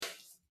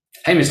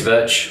Hey, Mr.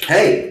 Birch.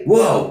 Hey,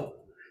 whoa!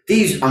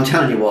 I'm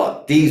telling you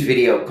what, these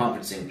video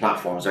conferencing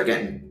platforms are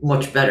getting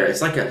much better. Is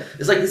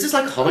this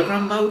like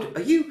hologram mode?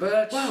 Are you?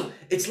 Birch. Wow,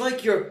 it's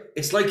like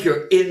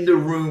you're in the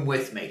room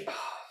with me.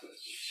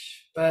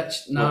 Birch,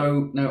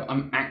 no,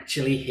 I'm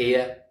actually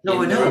here.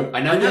 No, I know.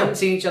 I know we haven't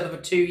seen each other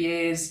for 2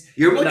 years.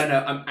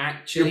 I'm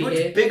actually You're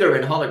here. much bigger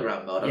in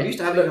hologram mode. I'm used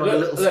to having you on a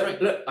little screen.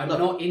 Look, I'm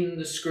not in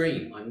the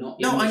screen. I'm not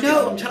in No, the I screen.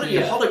 know. I'm telling you,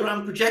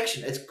 hologram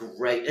projection. It's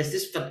great. It's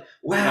this fun.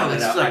 Wow, No,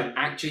 it's I'm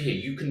actually here.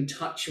 You can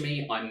touch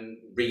me. I'm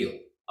real.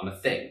 I'm a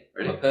thing.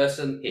 Really? I'm a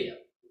person here.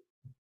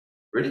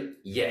 Really?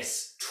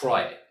 Yes,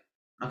 try it.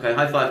 Okay,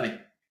 high five me.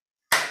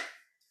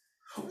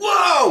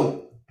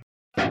 Whoa!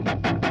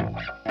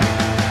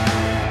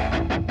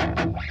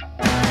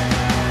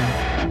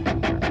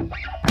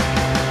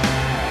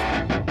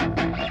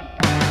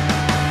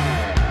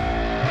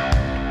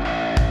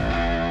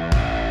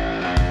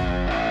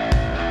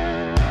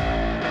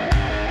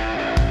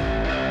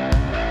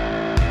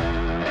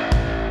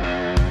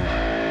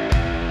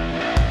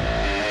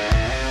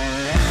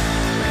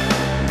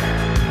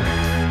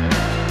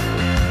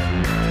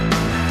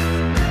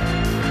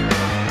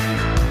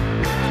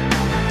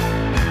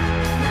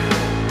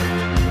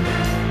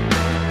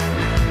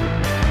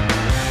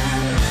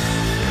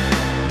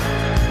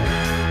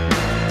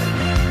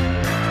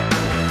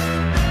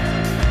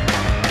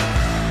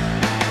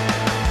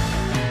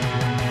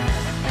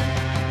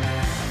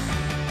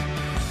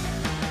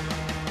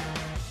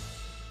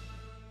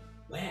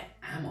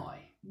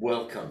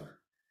 Welcome.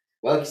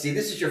 Well, you see,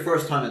 this is your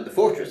first time in the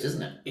Fortress,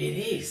 isn't it? It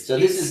is. So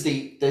this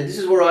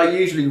is where I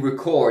usually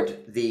record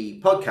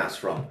the podcast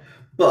from.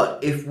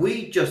 But if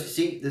we just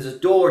see, there's a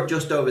door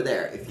just over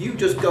there. If you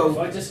just go,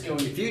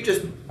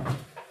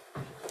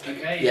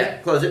 Okay.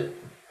 close it.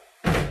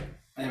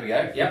 There we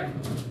go. Yep.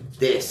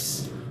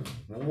 This.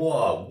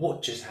 Whoa!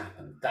 What just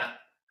happened?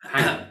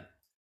 Hang on.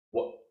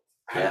 What?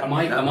 Yeah, Am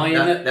I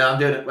in it? No, I'm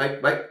doing it.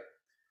 Wait.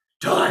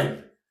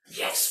 Time.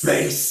 Yes.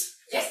 Space.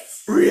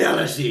 Yes.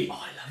 Reality. Oh, I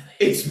love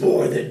it. It's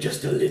more than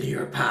just a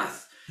linear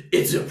path.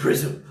 It's a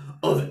prism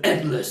of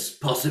endless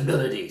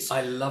possibilities.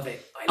 I love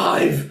it.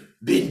 I've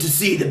been to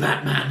see the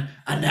Batman,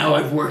 and now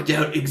I've worked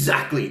out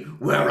exactly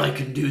where I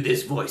can do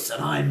this voice,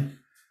 and I'm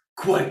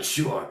quite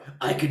sure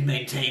I can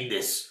maintain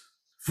this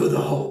for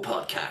the whole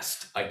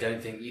podcast. I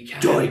don't think you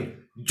can.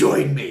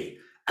 Join me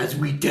as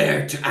we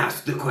dare to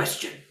ask the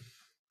question,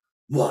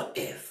 what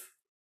if?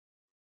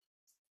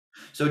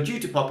 So due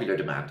to popular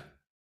demand,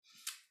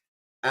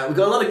 we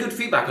got a lot of good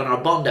feedback on our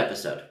Bond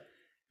episode.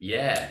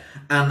 Yeah.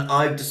 And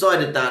I've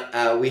decided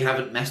that we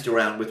haven't messed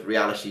around with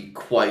reality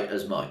quite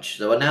as much.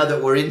 So now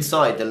that we're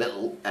inside the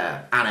little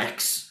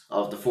annex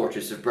of the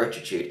Fortress of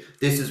Birchitude,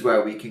 this is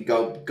where we can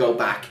go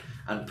back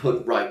and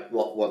put right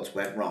what once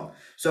went wrong.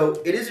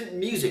 So it isn't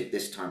music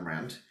this time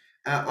round.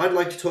 I'd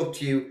like to talk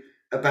to you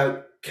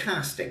about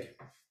casting.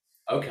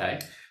 Okay.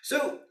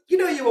 So,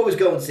 you always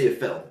go and see a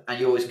film, and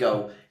you always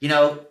go,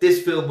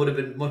 this film would have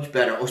been much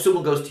better. Or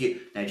someone goes to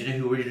you, now, do you know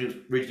who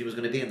originally was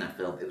going to be in that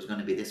film? It was going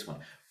to be this one.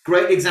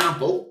 Great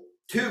example.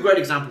 2 great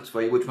examples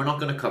for you, which we're not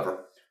going to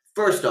cover.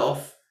 First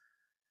off,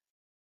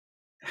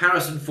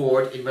 Harrison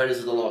Ford in Raiders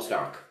of the Lost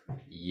Ark.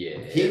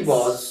 Yes. He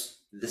was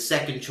the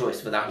second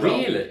choice for that role.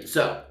 Really?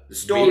 So, the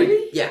story...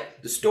 Really? Yeah,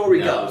 the story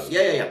No. goes...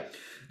 Yeah.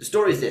 The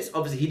story is this.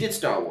 Obviously, he did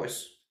Star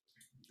Wars.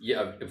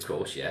 Yeah, of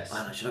course, yes.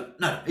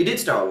 No, he did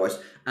Star Wars,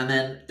 and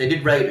then they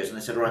did Raiders, and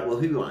they said, right, well,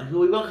 who do we want?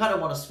 Well, we kind of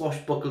want a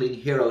swashbuckling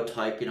hero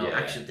type,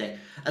 action thing.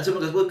 And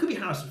someone goes, well, it could be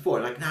Harrison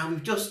Ford. Like, no,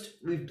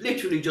 we've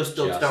literally just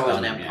done Star Wars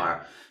and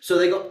Empire. So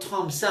they got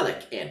Tom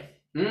Selleck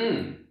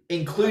in,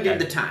 including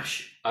the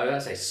tash. Oh,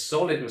 that's a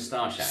solid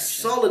moustache action.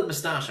 Solid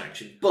moustache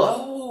action, but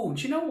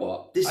do you know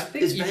what? this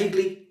is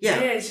vaguely,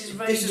 this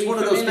is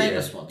one of those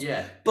famous ones.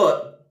 Yeah.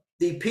 But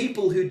the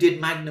people who did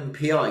Magnum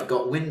PI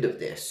got wind of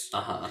this,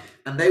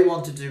 and they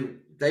wanted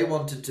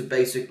to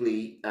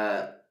basically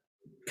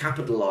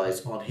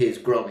capitalize on his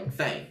growing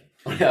fame.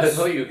 I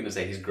thought you were going to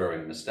say his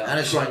growing moustache. And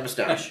his growing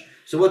moustache.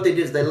 So what they did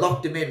is they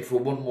locked him in for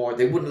one more.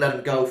 They wouldn't let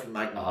him go from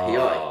Magnum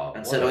PI,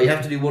 and said, you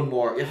have to do one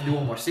more. You have to do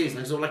one more season.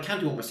 And he said, well, I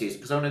can't do one more season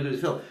because I want to do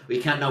this film. Well,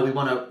 you can't. No, we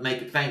want to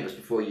make it famous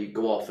before you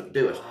go off and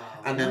do it.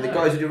 And then the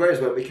guys who do Raiders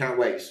went, we can't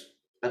wait.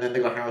 And then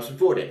they got Harrison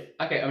Ford in.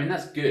 Okay, I mean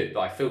that's good,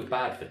 but I feel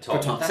bad for Tom.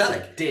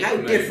 Selleck.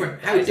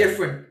 How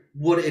different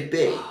would it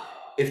be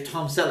if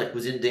Tom Selleck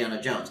was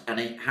Indiana Jones and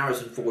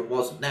Harrison Ford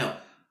wasn't? Now,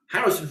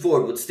 Harrison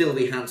Ford would still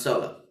be Han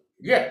Solo.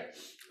 Yeah.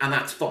 And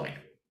that's fine.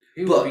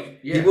 He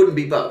wouldn't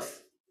be both.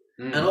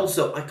 And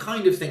also, I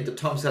kind of think that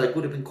Tom Selleck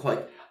would have been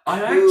quite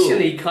I'm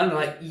actually kind of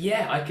like,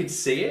 I could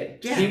see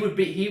it. Yeah. He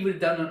would have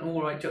done an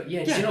all right job.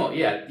 Yeah, do you know what?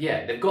 Yeah.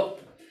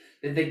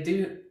 They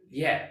do,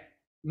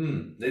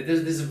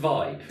 There's a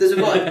vibe. There's a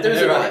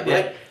vibe, Yeah.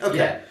 right? Okay.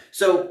 Yeah.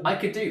 So I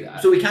could do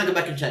that. So we can't go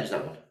back and change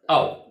that one.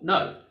 Oh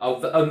no!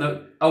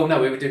 Oh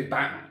no! We were doing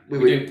Batman.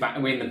 We're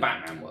in the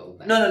Batman world.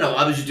 Then. No.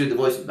 I was just doing the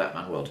voice of the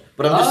Batman world.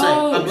 But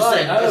I'm just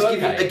saying.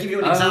 I'll give you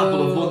an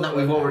example of one that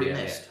we've already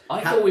missed.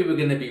 I thought we were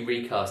going to be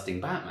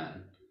recasting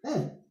Batman.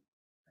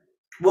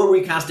 we're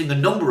recasting a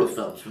number of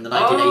films from the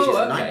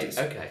 1980s and okay, 90s.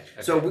 okay.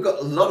 So we've got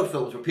a lot of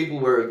films where people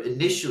were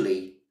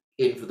initially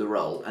in for the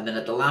role, and then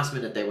at the last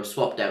minute they were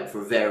swapped out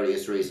for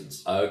various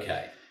reasons.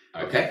 Okay.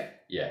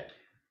 Yeah.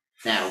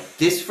 Now,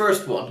 this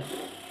first one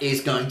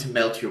is going to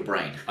melt your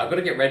brain. I've got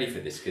to get ready for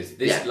this because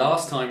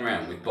last time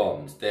round with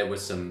Bond, there were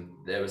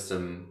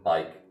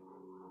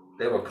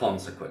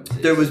consequences.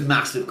 There was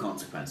massive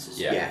consequences.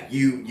 Yeah.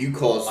 You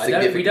caused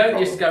significant we don't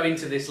problems. just go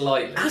into this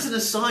lightly. As an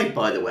aside,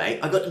 by the way,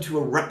 I got into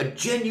a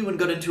genuine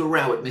got into a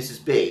row with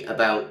Mrs. B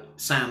about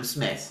Sam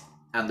Smith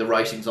and the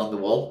writings on the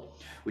wall,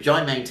 which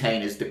I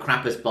maintain is the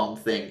crappiest Bond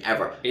thing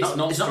ever. It's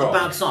not a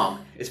bad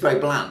song. It's very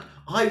bland.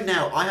 I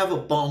have a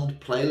Bond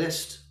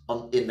playlist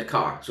in the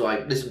car, so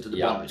I listen to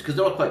the Bond because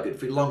they're all quite good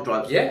for long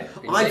drives. Yeah,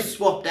 I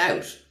swapped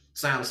out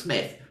Sam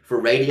Smith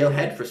for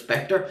Radiohead for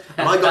Spectre,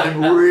 and I got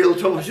in real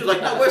trouble. She was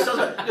like, "No, where's Sam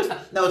Smith?" He goes,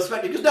 "No, it's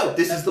Spectre." He goes, "No,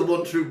 this is the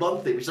one true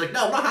Bond thing." She's like,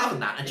 "No, I'm not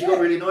having that," and she got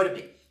really annoyed at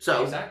me.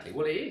 So exactly,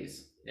 well, it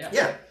is.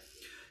 Yeah.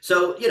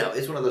 So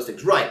it's one of those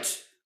things,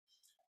 right?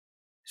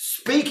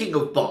 Speaking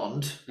of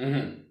Bond,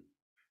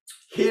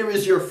 here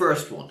is your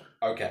first one.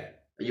 Okay.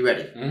 Are you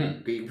ready?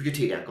 Mm-hmm. Put your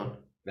tea down, go.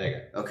 There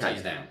you go. Okay.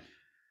 Tea's down.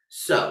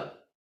 So,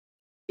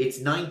 it's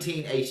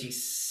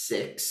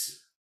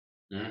 1986.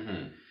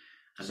 Mm-hmm.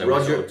 And So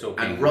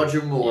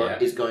Roger Moore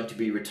is going to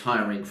be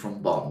retiring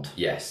from Bond.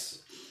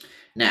 Yes.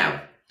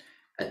 Now,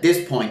 at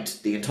this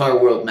point, the entire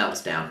world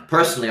melts down.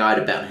 Personally, I'd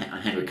have bet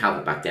on Henry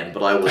Cavill back then,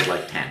 but I was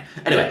like 10.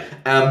 Anyway,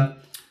 as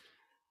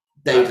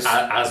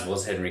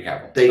was Henry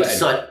Cavill. They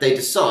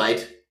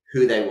decide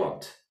who they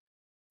want.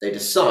 They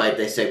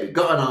say, we've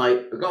got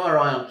our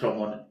eye on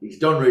someone, he's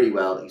done really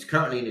well, he's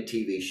currently in a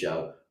TV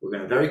show, we're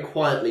going to very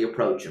quietly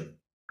approach him,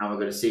 and we're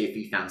going to see if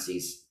he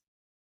fancies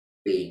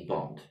being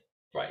Bond.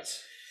 Right.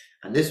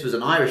 And this was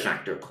an Irish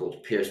actor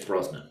called Pierce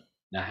Brosnan.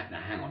 Now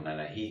hang on,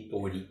 no, he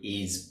already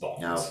is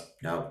Bond. No,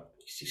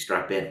 see,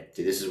 strap in.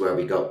 See, this is where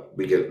we go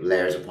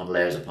layers upon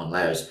layers upon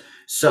layers.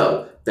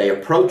 So, they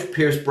approach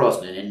Pierce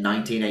Brosnan in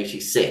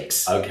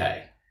 1986.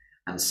 Okay.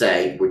 And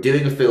say, we're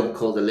doing a film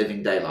called The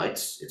Living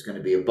Daylights. It's going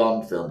to be a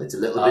Bond film. It's a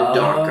little bit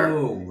darker.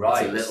 Oh,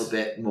 right. It's a little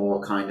bit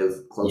more kind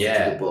of closer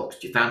to the books.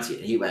 Do you fancy it?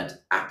 And he went,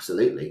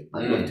 absolutely.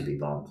 I'd love to be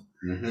Bond.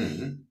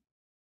 Mm-hmm.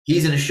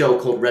 He's in a show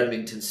called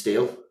Remington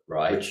Steele.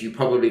 Right. Which you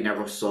probably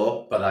never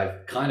saw. But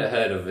I've kind of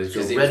heard of it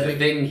because it was the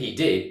thing he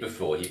did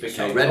before he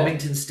became Bond.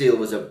 Remington Steele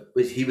was a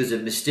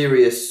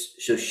mysterious...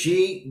 So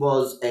she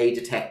was a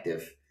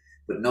detective,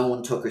 but no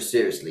one took her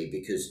seriously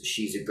because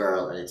she's a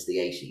girl and it's the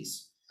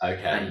 80s.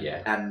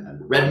 Okay,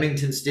 And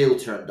Remington Steele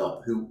turned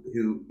up,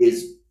 who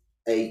is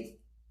a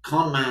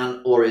con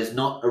man or is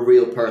not a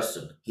real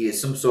person. He is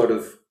some sort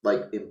of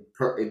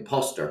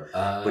imposter,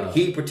 but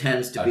he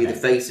pretends to be the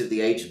face of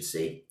the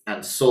agency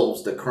and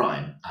solves the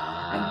crime.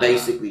 And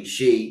basically,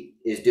 she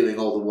is doing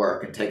all the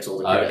work and takes all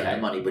the credit and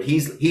the money. But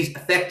he's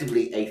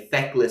effectively a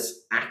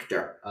feckless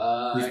actor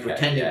who's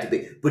pretending to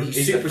be. But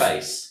he's super the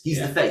face. He's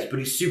the face, but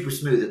he's super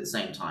smooth at the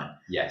same time.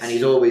 Yes, and he's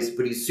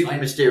super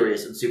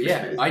mysterious and super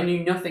smooth. I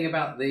knew nothing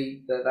about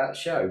that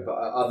show, but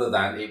other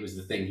than it was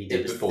the thing he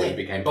did before he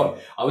became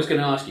Bond. I was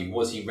going to ask you,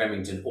 was he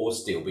Remington or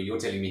Steele? But you're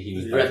telling me he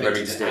was both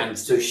Remington and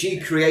Steele. So she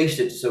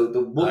created. So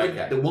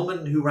the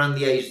woman who ran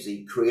the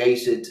agency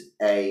created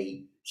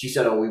a. She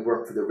said, "Oh, we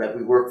work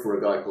for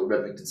a guy called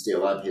Remington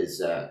Steele. I'm his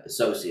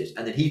associate."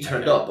 And then he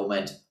turned up and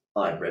went,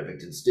 "I'm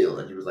Remington Steele."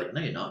 And he was like, "No,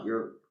 you're not.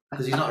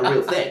 Because he's not a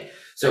real thing."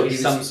 So he's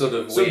some sort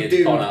of weird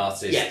con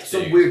artist. Yeah,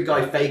 some weird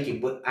guy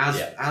faking, but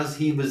as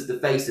he was the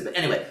face of it.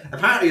 Anyway,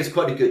 apparently it's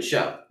quite a good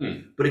show,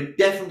 but it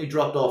definitely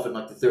dropped off in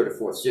the third or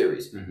fourth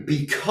series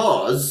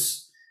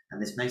because,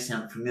 and this may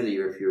sound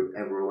familiar if you're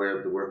ever aware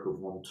of the work of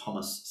one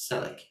Thomas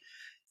Selleck,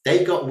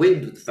 they got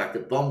wind of the fact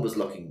that Bond was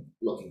looking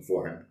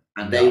for him.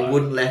 And they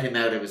wouldn't let him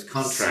out of his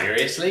contract.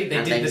 Seriously?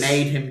 They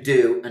made him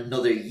do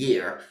another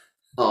year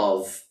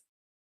of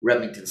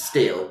Remington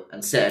Steele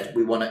and said,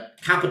 we want to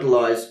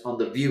capitalise on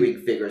the viewing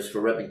figures for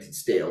Remington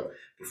Steele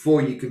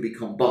before you can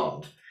become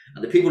Bond.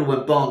 And the people who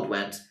went Bond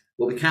went,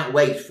 well, we can't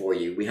wait for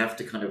you. We have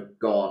to kind of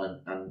go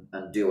on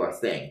and do our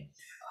thing.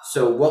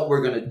 So what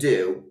we're going to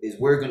do is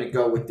we're going to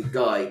go with the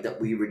guy that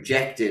we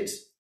rejected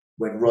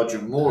when Roger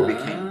Moore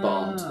became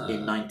Bond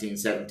in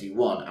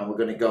 1971, and we're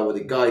going to go with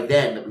a guy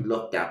then that we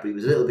looked at, but he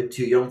was a little bit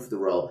too young for the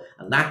role,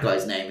 and that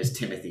guy's name is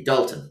Timothy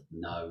Dalton.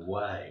 No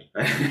way.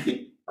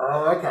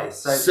 Oh, okay.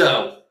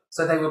 So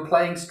they were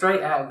playing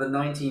straight out of the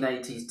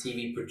 1980s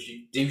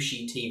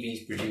douchey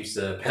TV's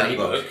producer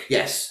playbook.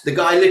 Yes, the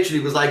guy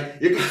literally was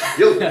like,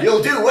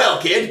 "You'll do well,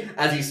 kid,"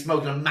 as he's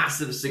smoking a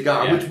massive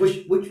cigar, which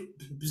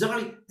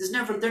bizarrely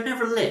they're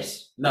never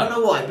lit. No. I don't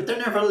know why, but they're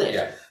never lit.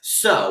 Yeah.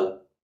 So.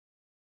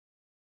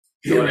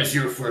 Here is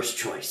your first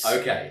choice.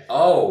 Okay.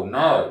 Oh,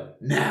 no.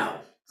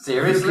 Now.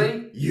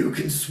 Seriously? You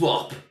can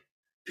swap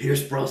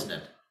Pierce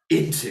Brosnan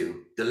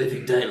into The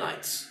Living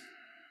Daylights.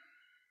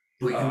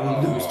 But you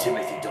will lose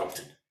Timothy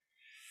Dalton.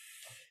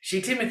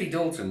 See, Timothy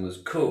Dalton was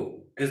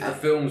cool, because the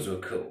films were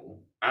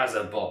cool, as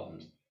a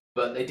Bond,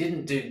 but they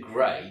didn't do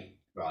great,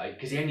 right?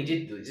 Because he only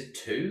did, is it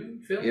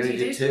 2 films He only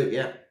did 2,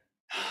 yeah.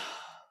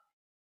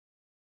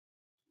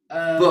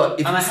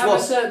 if and you I have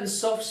a certain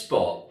soft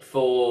spot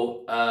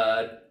for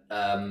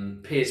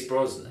Pierce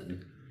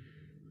Brosnan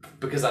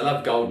because I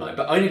love Goldeneye,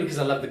 but only because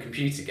I love the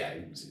computer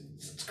games.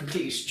 It's a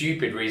completely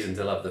stupid reason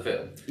to love the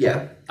film.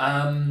 Yeah.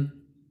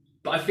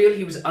 But I feel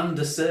he was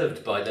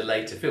underserved by the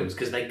later films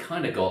because they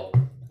kind of got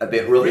a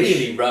bit rubbish.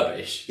 Really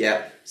rubbish.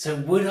 Yeah. So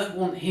would I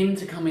want him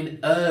to come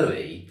in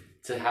early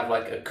to have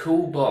like a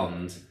cool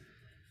Bond?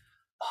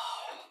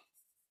 Oh,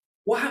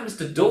 what happens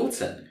to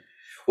Dalton?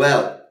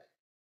 Well,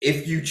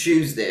 if you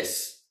choose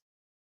this,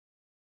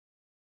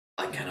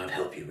 I cannot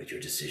help you with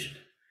your decision.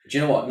 Do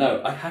you know what?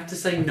 No, I have to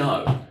say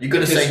no. You're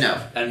going to say no.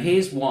 And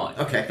here's why.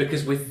 Okay.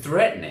 Because we're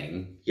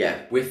threatening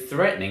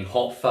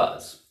Hot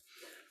Fuzz.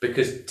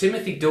 Because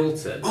Timothy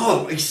Dalton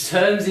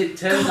turns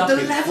up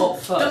in Hot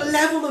Fuzz. The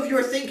level of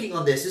your thinking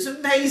on this is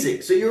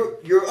amazing. So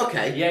you're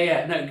okay.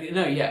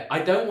 Yeah. I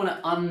don't want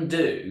to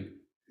undo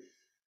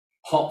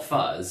Hot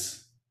Fuzz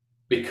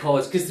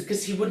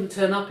because he wouldn't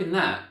turn up in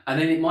that,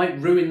 and then it might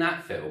ruin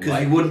that film.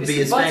 Because he wouldn't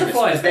be as famous.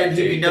 Because then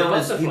he'd be known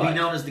as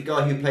the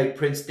guy who played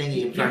Prince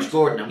Dingy in Flash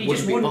Gordon, and he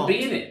just wouldn't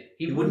be in it.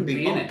 He wouldn't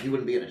be in it. He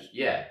wouldn't be in it.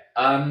 Yeah.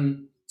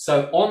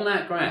 So on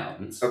that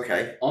ground, we're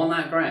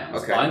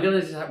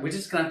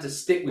just gonna have to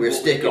stick with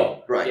what we've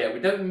got. Right. Yeah, we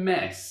don't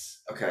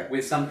mess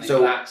with something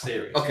that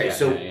serious. Okay,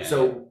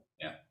 so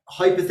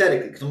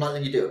hypothetically, because I'm not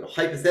letting you do it, but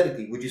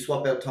hypothetically, would you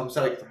swap out Tom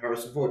Selleck for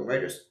Harrison Ford in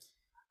Raiders?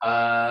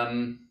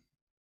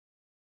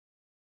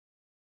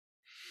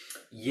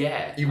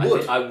 Yeah. You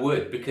would? I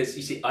would, because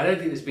you see, I don't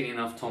think there's been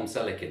enough Tom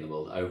Selleck in the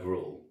world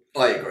overall.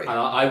 I agree. And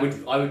I would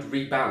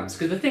rebalance,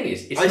 because the thing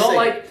is, it's not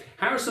like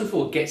Harrison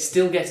Ford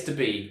still gets to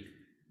be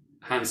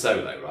Han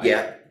Solo, right?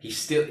 Yeah.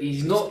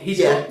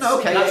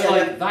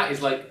 That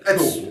is like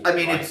cool. I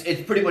mean,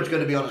 it's pretty much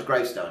going to be on his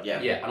gravestone,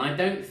 yeah. Yeah, and I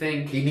don't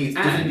think... Does he need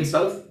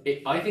both?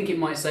 I think it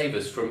might save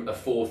us from a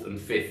fourth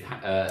and fifth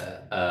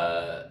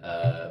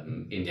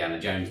Indiana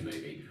Jones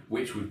movie,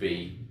 which would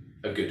be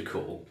a good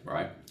call,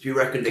 right? Do you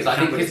reckon they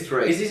can with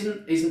three?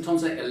 Isn't Tom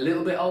Selleck a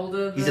little bit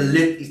older? He's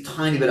he's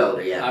tiny bit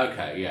older, yeah.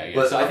 Okay, yeah.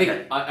 But, so I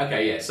think...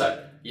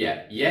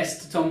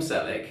 yes to Tom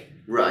Selleck.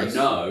 Right.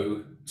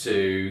 No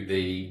to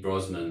the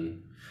Brosnan...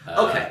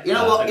 you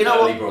know what?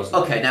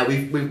 Brosnan. Okay, now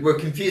we're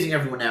confusing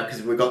everyone now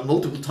because we've got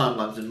multiple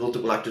timelines and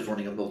multiple actors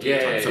running at multiple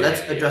times. So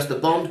let's address the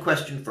Bond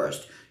question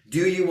first.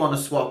 Do you want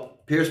to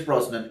swap Pierce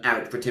Brosnan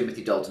out for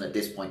Timothy Dalton at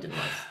this point in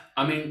life?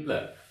 I mean,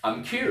 look,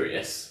 I'm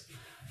curious,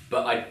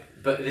 but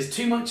there's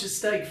too much at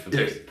stake for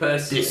me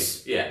personally.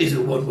 This is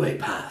a one-way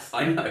path.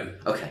 I know.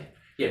 Okay.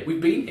 Yeah,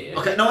 we've been here.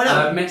 Okay, no, I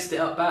know. I've messed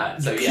it up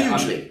bad. So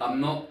hugely. I'm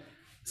not.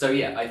 So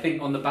yeah, I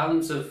think on the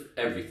balance of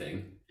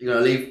everything, you're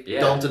gonna leave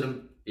Dalton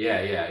and.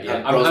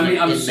 Yeah.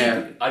 I'm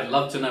super. I'd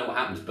love to know what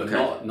happens, but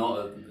not.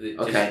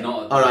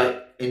 All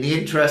right. In the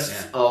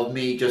interests of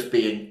me just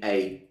being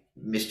a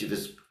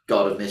mischievous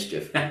god of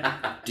mischief,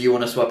 do you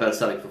want to swap out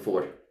Selleck for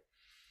Ford?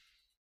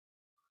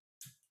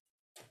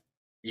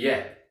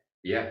 Yeah.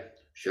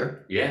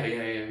 Sure. Yeah.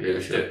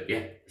 Let's do it.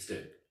 Yeah, let's do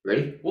it.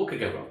 Ready? What could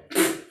go wrong?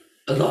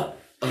 A lot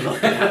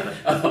could happen.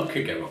 A lot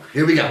could go wrong.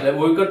 Here we go.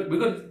 We're good.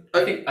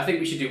 I think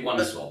we should do one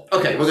swap.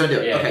 Okay, we're gonna do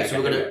it.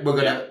 So we're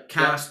gonna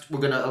cast.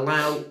 We're gonna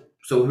allow.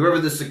 So whoever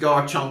the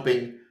cigar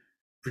chomping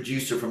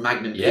producer from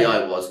Magnum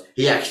PI was,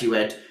 he actually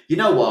went, you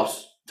know what,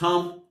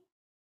 Tom,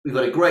 we've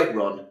got a great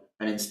run,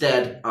 and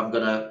instead I'm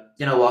gonna,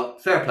 you know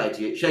what, fair play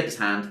to you, shake his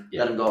hand,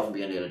 let him go off and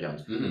be Indiana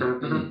Jones.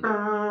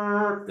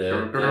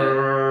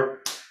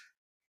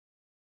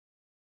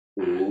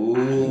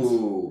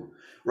 Ooh.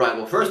 Right,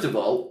 well, first of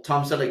all,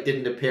 Tom Selleck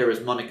didn't appear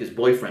as Monica's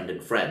boyfriend in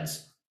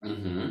Friends. That's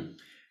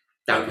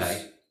not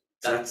great.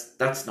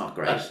 It's not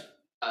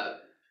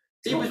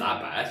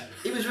that bad.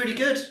 He was really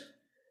good.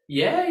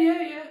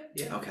 Yeah.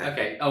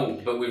 Okay. Oh,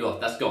 but we've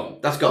lost. That's gone.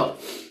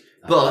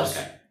 But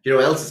you know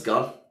what else is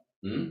gone?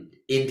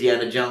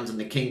 Indiana Jones and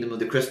the Kingdom of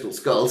the Crystal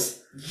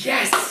Skulls.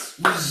 Yes!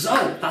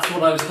 Result! That's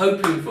what I was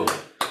hoping for.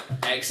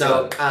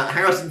 Excellent. So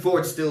Harrison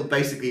Ford's still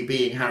basically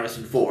being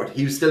Harrison Ford.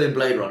 He was still in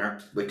Blade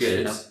Runner, which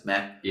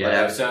meh. Yeah.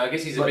 Whatever. So I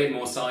guess he's a bit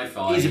more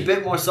sci-fi. He's a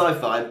bit more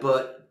sci-fi,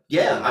 but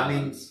I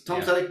mean,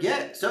 Tom Selleck.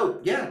 Yeah. So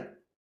yeah,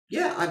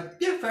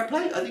 fair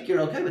play. I think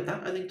you're okay with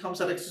that. I think Tom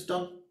Selleck's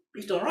done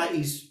all right.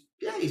 He's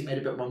made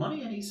a bit more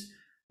money, and he's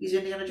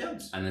Indiana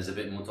Jones. And there's a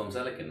bit more Tom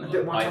Selleck in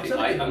there. I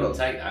will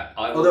take that.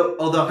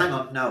 Although, hang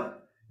on, no.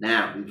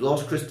 Now we've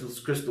lost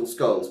Crystal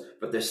Skulls,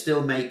 but they're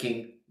still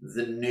making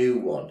the new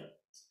one.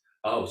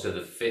 Oh, so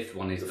the fifth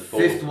one is the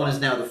fourth. Fifth one is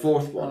now the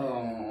fourth one.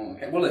 Oh,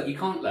 okay. Well, look, you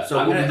can't let. So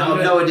I have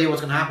no idea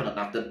what's going to happen on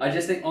that. Then I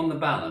just think on the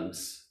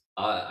balance,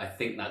 I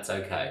think that's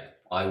okay.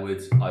 I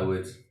would,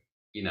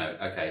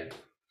 okay.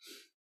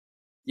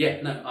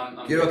 Yeah, no,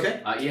 I'm. You're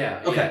good. okay?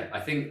 Yeah. Okay.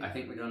 I think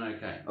we're done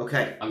okay.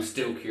 Okay. I'm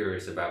still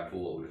curious about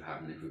what would have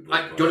happened if we. Do you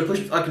want to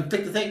push? I can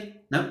pick the thing.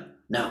 No.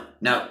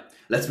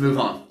 Let's move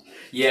on.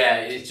 Yeah,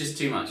 it's just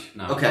too much.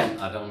 No. Okay.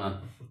 I don't know.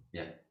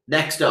 Yeah.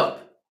 Next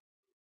up,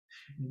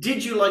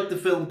 did you like the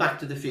film Back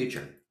to the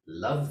Future?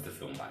 Love the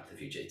film Back to the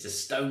Future. It's a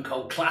stone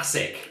cold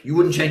classic. You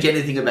wouldn't change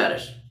anything about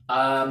it.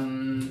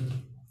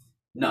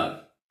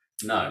 No.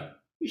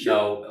 You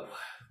sure? No.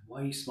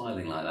 Why are you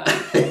smiling like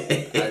that?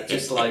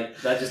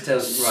 That just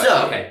tells right.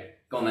 So- Okay,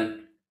 go on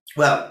then.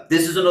 Well,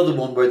 this is another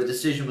one where the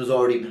decision has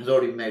already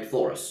been made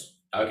for us.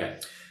 Okay.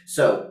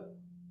 So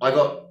I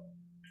got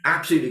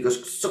absolutely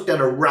sucked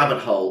down a rabbit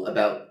hole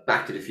about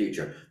Back to the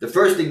Future. The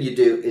first thing you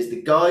do is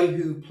the guy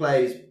who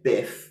plays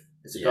Biff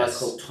is a guy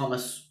called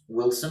Thomas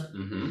Wilson.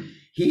 Mm-hmm.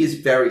 He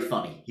is very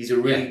funny. He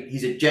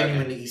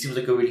seems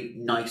like a really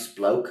nice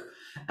bloke.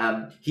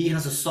 He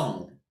has a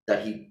song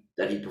that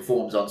he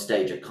performs on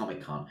stage at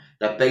Comic-Con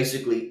that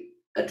basically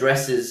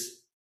addresses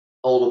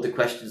all of the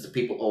questions that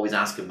people always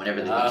ask him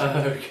whenever they meet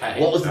him. Okay.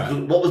 What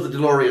was the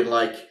DeLorean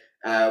like?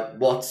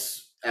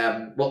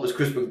 What was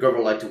Chris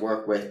McGovern like to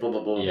work with? Blah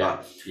blah blah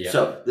blah. Yeah.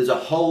 So there's a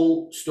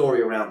whole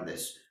story around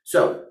this.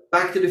 So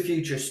Back to the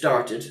Future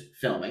started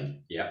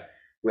filming. Yeah.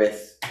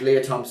 With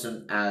Leah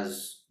Thompson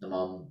as the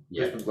mom,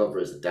 Yeah. Chris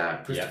McGlover as the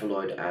dad, Christopher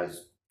Lloyd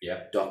as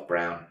Doc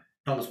Brown,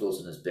 Thomas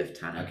Wilson as Biff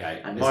Tannen,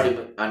 Okay. and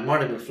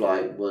Marty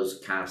McFly was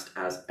cast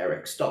as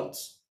Eric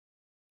Stoltz.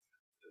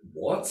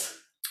 What?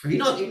 You're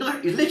literally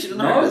not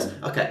No. heard this.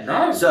 Okay.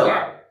 No. So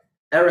wow.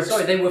 Eric.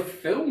 Sorry, they were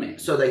filming.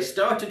 So they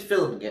started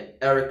filming it.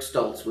 Eric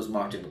Stoltz was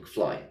Marty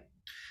McFly,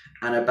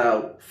 and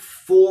about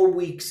 4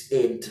 weeks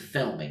into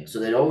filming, so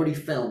they'd already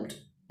filmed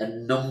a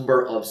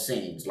number of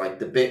scenes, like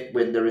the bit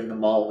when they're in the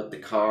mall with the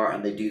car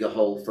and they do the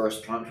whole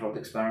first time travel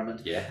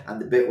experiment,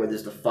 and the bit where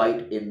there's the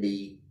fight in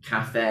the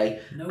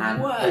cafe, No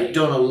and way. they've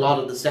done a lot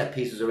of the set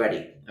pieces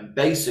already. And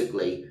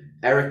basically,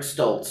 Eric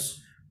Stoltz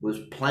was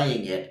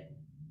playing it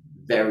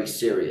very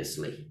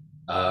seriously.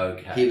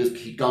 Okay.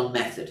 He'd gone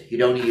method.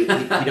 He'd only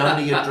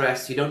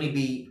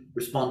be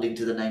responding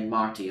to the name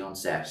Marty on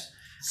set,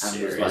 and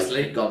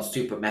Seriously? he'd gone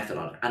super method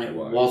on it, and it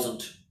Wow.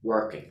 wasn't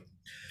working.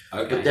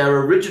 Okay. But their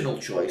original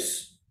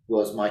choice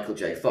was Michael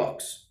J.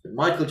 Fox. But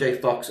Michael J.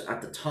 Fox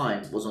at the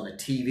time was on a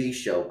TV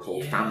show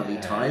called Family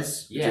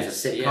Ties, which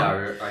is a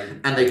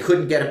sitcom, and they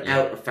couldn't get him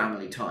out of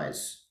Family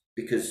Ties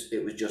because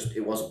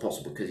it wasn't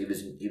possible because he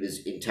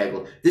was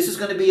integral. This is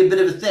going to be a bit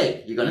of a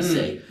thing. You're going to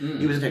see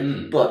he was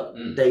integral, but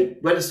they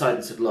went aside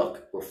and said,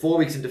 "Look, we're 4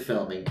 weeks into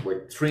filming.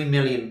 We're $3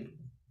 million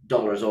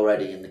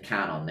already in the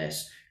can on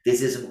this.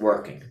 This isn't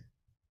working.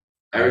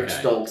 Eric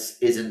Stoltz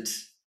isn't.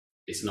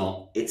 It's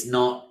not. It's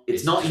not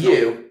just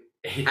you."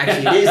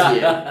 Actually, it is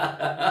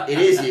you. It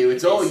is you.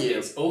 It's all you.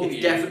 It's all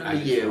you.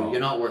 Definitely you. You're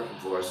not working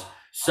for us.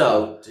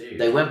 So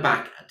they went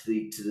back to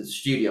the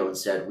studio and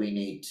said, "We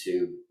need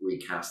to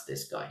recast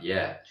this guy."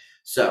 Yeah.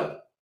 So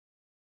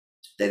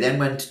they then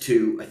went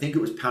to, I think it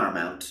was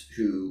Paramount,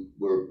 who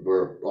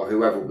were or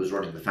whoever was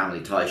running the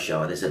Family Ties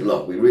show, and they said,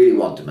 "Look, we really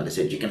want him." And they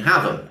said, "You can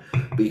have him,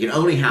 but you can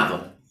only have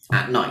him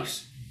at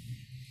night."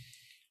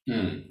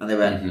 And they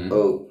went,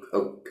 "Oh,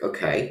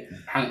 okay."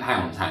 Hang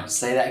on.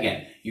 Say that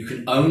again. You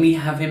can only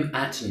have him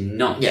at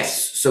night.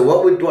 Yes. So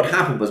what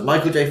happened was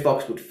Michael J.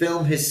 Fox would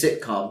film his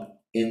sitcom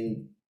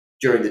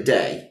during the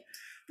day,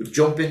 would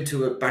jump into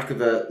the back of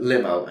a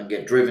limo and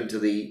get driven to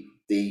the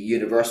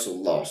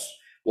Universal lot.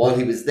 While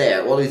he was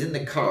there, while he was in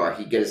the car,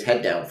 he'd get his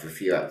head down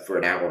for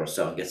an hour or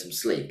so and get some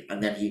sleep,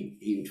 and then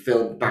he would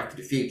film Back to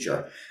the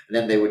Future, and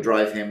then they would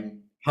drive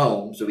him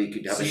home so he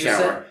could have a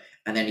shower.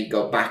 And then he'd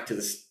go back to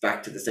the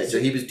stage. So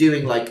he was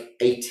doing like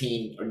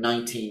 18 or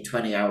 19,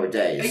 20-hour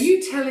days. Are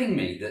you telling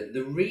me that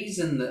the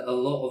reason that a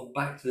lot of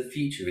Back to the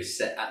Future is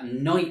set at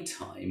night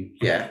time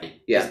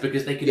is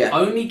because they could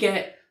only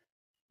get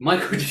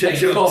Michael J.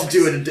 Fox to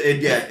do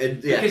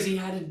it because he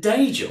had a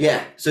day job?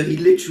 Yeah, so he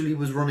literally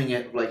was running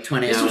it like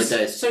 20-hour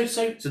days.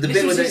 So the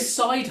bit was his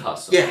side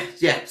hustle.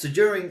 Yeah. So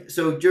during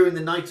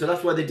the night, so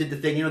that's why they did the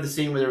thing. You know, the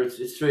scene where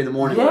it's 3 a.m.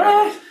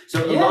 Yeah.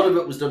 So a lot of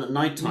it was done at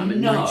night time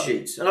and night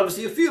shoots, and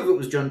obviously a few of it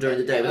was done during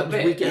the day, but that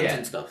was weekends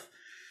and stuff.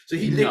 So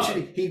he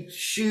literally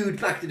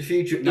shooed Back to the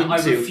Future. I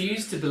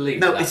refuse to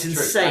believe. No, it's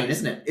insane,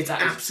 isn't it? It's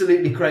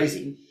absolutely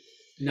crazy.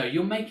 No,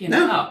 you're making it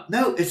up.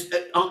 No, it's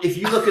if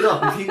you look it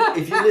up,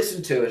 if you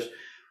listen to it,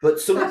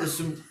 but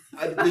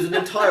there's an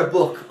entire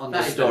book on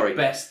this story. The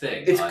best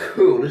thing. It's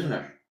cool, isn't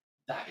it?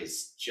 That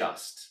is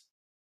just.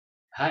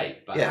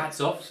 Hey, but Yeah.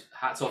 hats off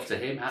to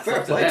him. Hats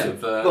Fair off to play to them him,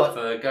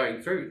 for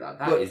going through that.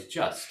 That is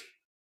just.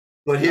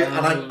 But here,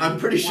 and I'm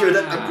pretty sure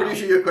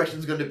your question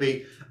is going to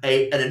be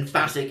an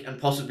emphatic and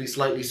possibly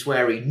slightly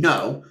sweary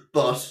no,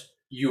 but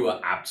You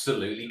are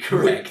absolutely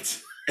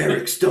correct.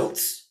 Eric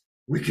Stoltz,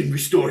 we can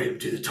restore him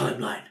to the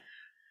timeline.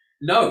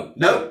 No.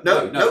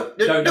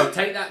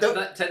 Take that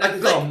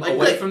thumb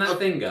away from that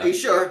finger. Are you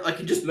sure? I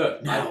can just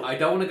look. No. I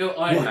don't want to go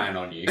Iron Man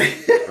on you,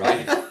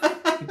 right?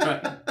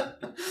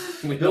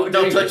 We're No, not we're not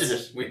doing touching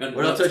this. it. We're not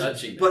We're not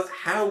touching this. But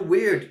how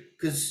weird,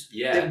 because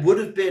it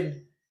wouldn't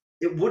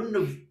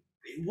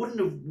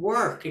have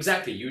worked.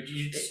 Exactly.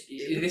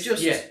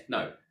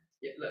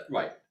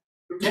 Right.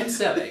 Tom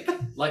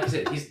Selleck, like I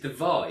said, he's the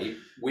vibe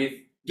with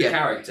the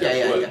character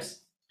works.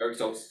 Eric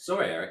Stoltz.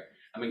 Sorry, Eric.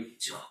 I mean,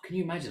 can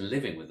you imagine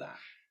living with that?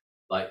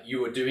 Like you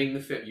were doing the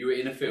film, you were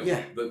in a film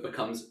that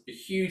becomes a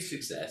huge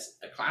success,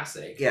 a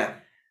classic. Yeah.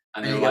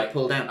 and you they're get like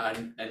pulled out.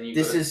 And you.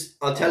 This is.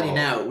 I'll tell you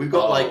now. We've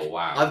got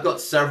wow. I've got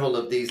several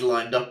of these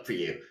lined up for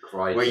you.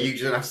 Crikey. Where you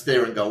just have to sit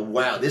there and go,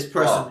 wow, this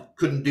person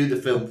couldn't do the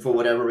film for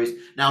whatever reason.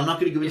 Now, I'm not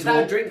going to go into Is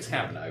that a drinks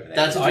cabinet over there?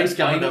 That's a drinks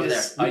cabinet over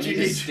there. I need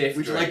a stiff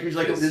would you like drink,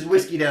 there's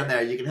whiskey down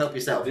there. You can help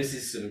yourself. This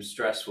is some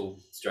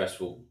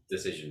stressful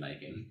decision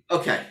making.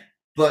 Okay,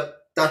 but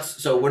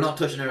so we're not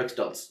touching Eric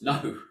Stoltz.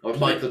 No. Or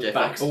Michael J.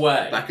 Back Fox.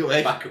 away. Back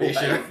away. Back away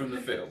Sure? from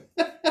the film.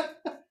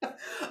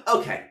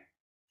 Okay.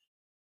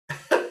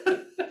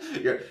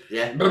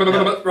 Yeah.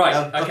 Right.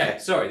 Okay. Okay.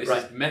 Sorry, this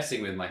Right. is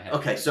messing with my head.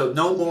 Okay, so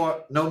no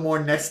more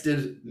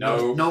nested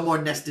No. no more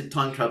nested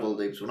time travel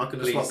loops. We're not going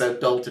to Please. swap out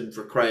Dalton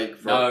for Craig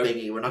for No.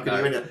 Thingy. We're not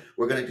going to do it.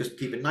 We're going to just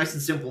keep it nice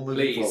and simple moving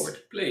Please. forward.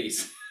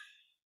 Please.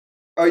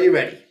 Are you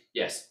ready?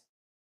 Yes.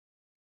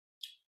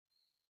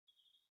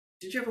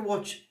 Did you ever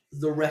watch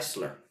The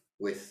Wrestler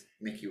with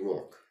Mickey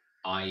Rourke?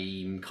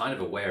 I'm kind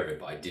of aware of it,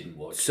 but I didn't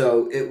watch it.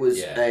 So it was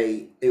Yeah.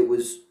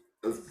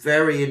 a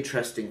very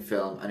interesting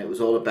film, and it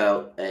was all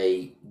about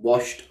a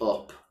washed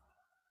up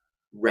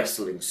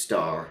wrestling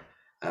star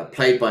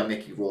played by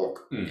Mickey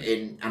Rourke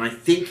and I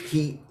think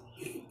he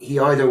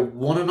either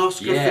won an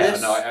Oscar for Yeah,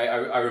 this. no,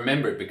 I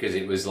remember it because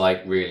it was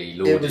like really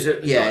lauded. It was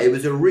it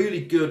was a really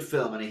good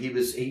film, and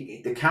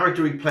the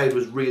character he played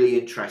was really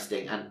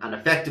interesting, and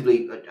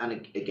effectively,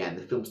 and again,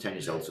 the film's 10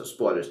 years old, so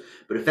spoilers,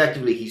 but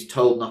effectively he's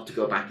told not to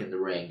go back in the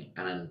ring,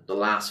 and in the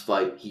last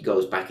fight he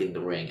goes back in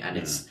the ring, and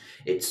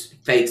it's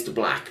fades to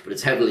black, but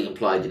it's heavily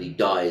implied that he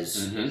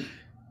dies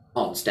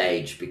on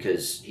stage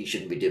because he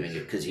shouldn't be doing it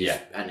because he's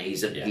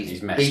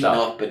messed beaten up.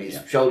 up and his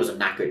shoulders are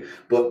knackered.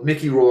 But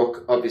Mickey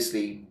Rourke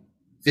obviously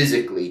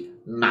physically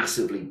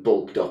massively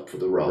bulked up for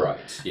the role, Right.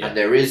 Yeah. and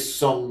there is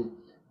some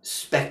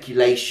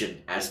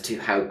speculation as to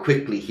how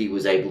quickly he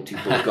was able to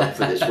bulk up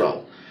for this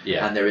role.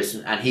 Yeah.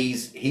 And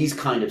he's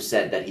kind of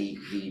said that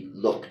he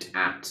looked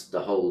at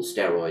the whole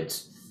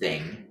steroids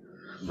thing,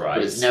 Right.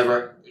 but it's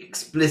never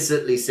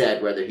explicitly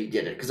said whether he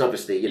did it, because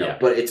obviously Yeah.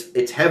 but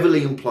it's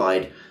heavily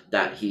implied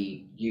that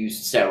he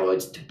used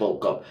steroids to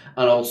bulk up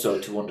and also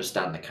to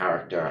understand the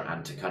character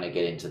and to kind of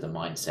get into the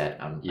mindset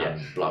and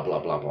blah blah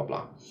blah blah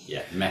blah.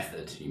 Yeah.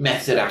 Method.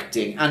 Method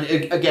acting, and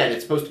again,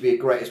 it's supposed to be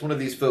it's one of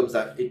these films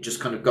that it just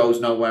kind of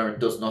goes nowhere and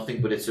does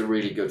nothing, but it's a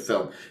really good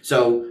film.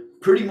 So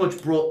pretty much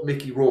brought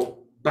Mickey Rourke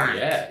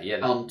back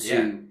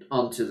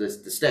onto the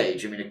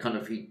stage. I mean, it kind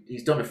of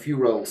he's done a few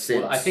roles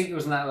since. Well, I think it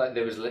was now like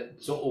there was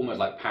sort of almost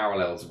like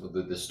parallels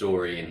with the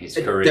story in his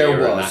career. There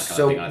and was. that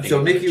kind of thing. I think So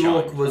it Mickey chimed,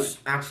 Rourke was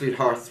absolute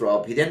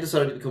heartthrob. He then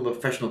decided to become a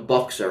professional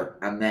boxer,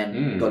 and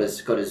then got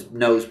his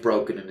nose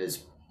broken and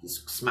is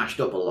smashed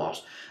up a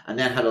lot, and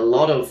then had a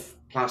lot of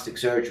plastic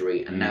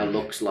surgery, and now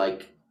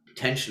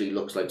potentially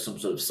looks like some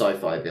sort of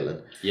sci-fi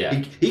villain. Yeah.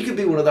 He could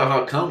be one of the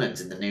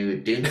Harkonnens in the new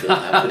Dune film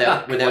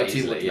now, without too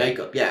easily, much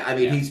makeup. Yeah, I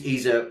mean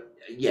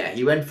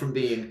he went from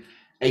being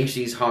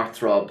 80s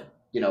heartthrob,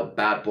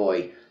 bad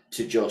boy,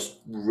 to just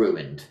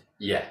ruined.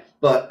 Yeah.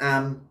 But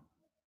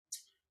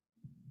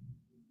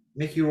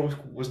Mickey Rourke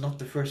was not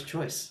the first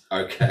choice.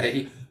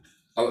 Okay.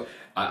 Oh,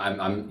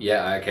 I'm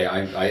yeah. Okay.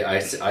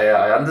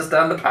 I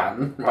understand the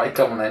pattern. Right.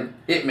 Come on then.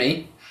 Hit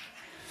me.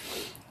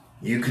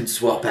 You can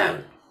swap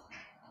out.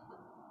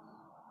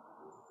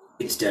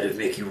 Instead of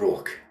Mickey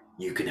Rourke,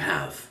 you can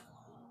have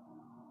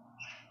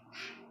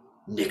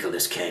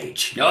Nicolas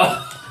Cage.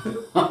 Oh.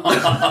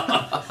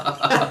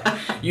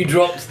 You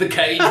dropped the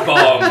Cage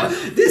bomb.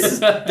 This is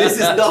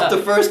not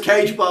the first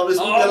Cage bomb. This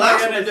is Oh the my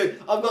last one I'm goodness.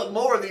 doing. I've got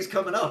more of these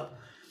coming up.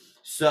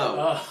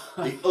 So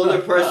the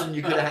other person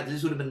you could have had,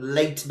 this would have been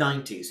late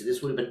 90s. So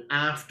this would have been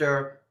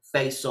after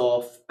Face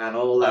Off and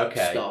all that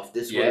stuff.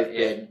 This would have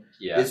been.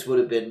 This would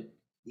have been.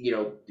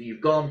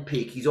 You've gone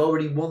peak. He's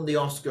already won the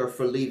Oscar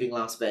for Leaving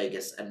Las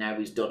Vegas, and now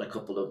he's done a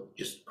couple of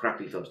just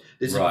crappy films.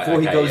 This is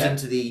before he goes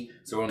into the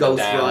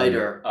Ghost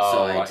Rider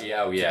side. Right.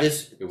 Yeah. Oh, yeah.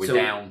 This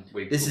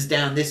is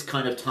down this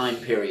kind of time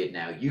period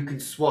now. You can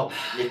swap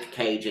Nick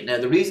Cage in. Now,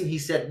 the reason he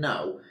said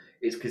no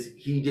is because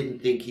he didn't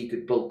think he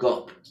could bulk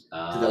up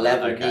to the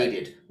level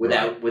needed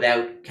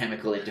without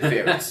chemical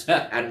interference,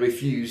 and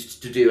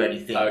refused to do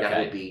anything that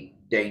would be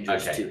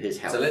dangerous to his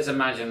health. So let's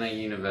imagine a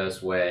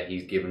universe where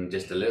he's given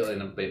just a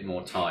little bit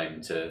more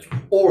time to,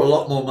 or a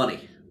lot more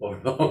money, or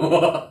a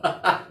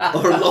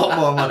lot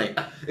more money.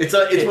 It's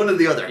one or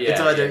the other. Yeah, it's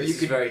either this you is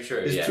could. very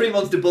true. There's 3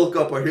 months to bulk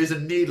up, or here's a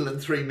needle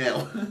and 3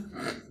 mil.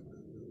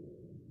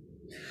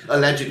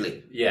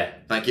 Allegedly. Yeah.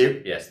 Thank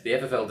you. Yes, the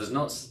FFL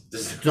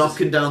does not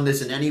condone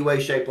this in any way,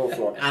 shape, or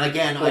form. And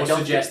again, I don't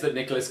suggest that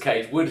Nicolas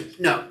Cage would.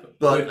 No,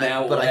 but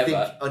now but I think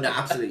whatever. no,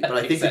 absolutely. But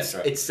I think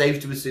it's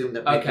safe to assume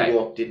that Mickey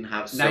Rourke didn't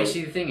have. Now,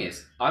 see, the thing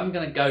is, I'm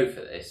going to go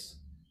for this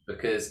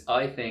because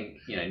I think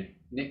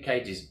Nick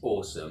Cage is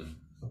awesome,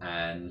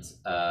 and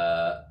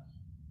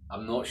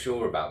I'm not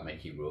sure about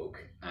Mickey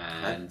Rourke,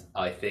 and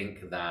I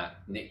think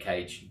that Nick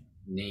Cage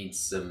needs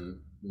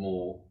some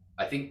more.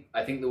 I think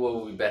the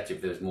world would be better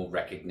if there was more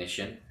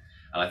recognition,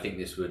 and I think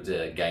this would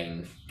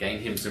gain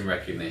him some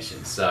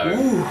recognition.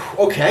 So,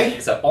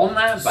 okay. So on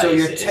that basis, so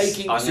you're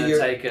taking,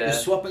 you're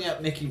swapping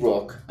out Mickey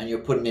Rourke and you're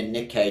putting in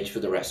Nick Cage for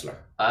The Wrestler.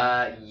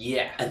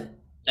 Yeah. And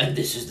And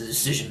this is the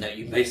decision that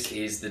you make. This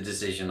is the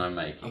decision I'm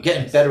making. I'm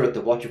getting better at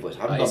the watcher voice.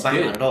 I haven't got It's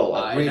Batman good. at all.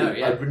 I know,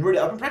 yeah. I've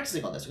been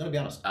practicing on this. I'm going to be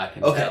honest. I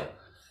can Okay. tell.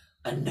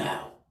 And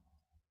now,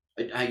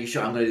 are you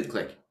sure? I'm going to do the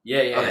click.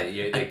 Yeah, yeah. Okay.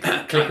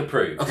 Yeah, click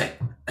approve. Okay.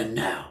 And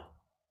now,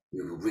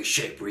 we will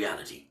reshape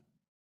reality.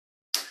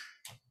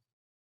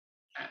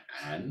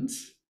 And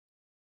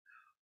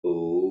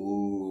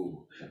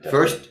Oh. I'm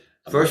First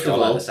not sure of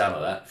I like all, the sound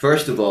of that.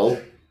 First of all,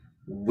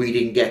 we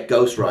didn't get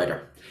Ghost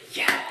Rider.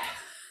 Yeah,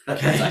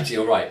 Okay. that's actually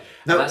all right.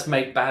 No. That's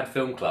made Bad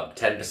Film Club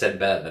 10%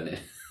 better than it.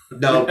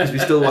 No, because we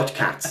still watch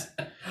Cats.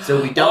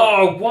 So we don't.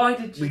 Oh, why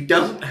did you? We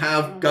don't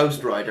have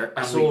Ghost Rider.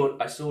 I and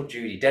saw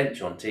Judi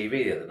Dench on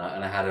TV the other night,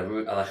 and I had a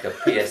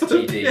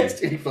PSTD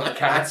PSTD flashback.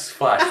 Cats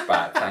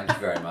flashback. Thank you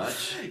very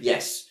much.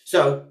 Yes.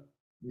 So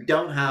we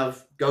don't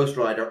have Ghost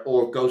Rider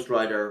or Ghost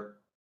Rider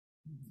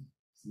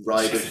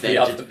Ride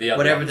Adventure, the other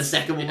whatever one. the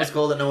second one was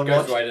called that no one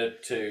Ghost watched. Rider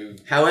 2.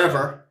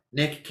 However,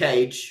 Nick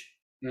Cage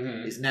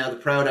Mm-hmm. is now the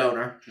proud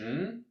owner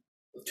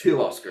of 2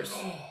 Oscars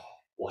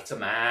What a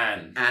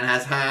man! and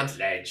has had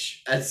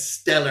Ledge. a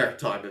stellar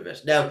time of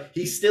it. Now,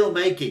 he's still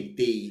making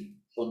the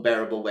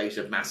Unbearable Weight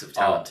of Massive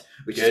Talent,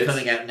 which good. is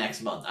coming out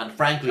next month. And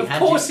frankly, Of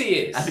course he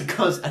is.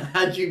 and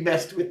had you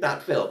messed with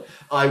that film,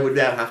 I would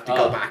now have to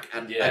go back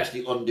and yeah.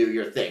 actually undo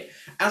your thing.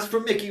 As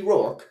for Mickey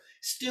Rourke,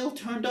 still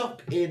turned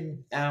up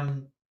in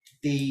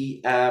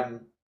the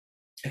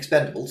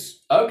Expendables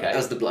Okay.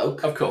 as the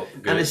bloke. Of course.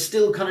 Good. And is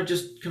still kind of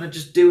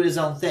just doing his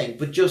own thing,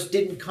 but just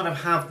didn't kind of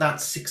have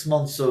that 6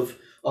 months of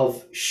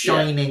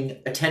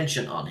shining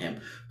attention on him.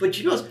 But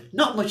you know,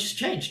 not much has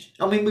changed.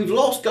 I mean, we've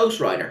lost Ghost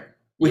Rider.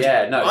 Which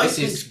yeah, no, I this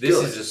think's is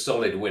good. a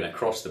solid win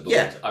across the board.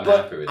 Yeah, I'm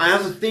but happy with I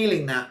this. have a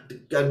feeling that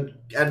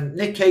and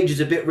Nick Cage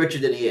is a bit richer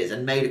than he is,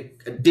 and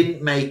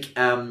didn't make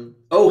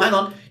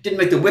didn't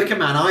make the Wicker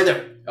Man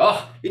either.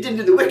 Oh, He didn't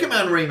do the Wicker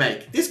Man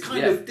remake. This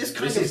kind of this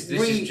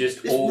is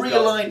just all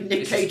realigned Nick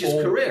this is Cage's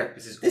all- career.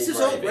 This is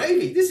all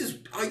gravy. This is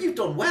you've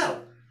done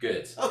well.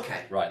 Good.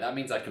 Okay. Right, that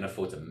means I can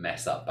afford to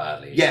mess up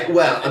badly. Yeah,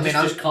 well, I mean,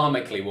 just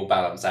karmically will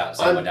balance out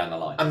somewhere down the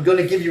line. I'm going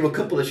to give you a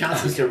couple of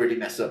chances to really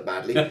mess up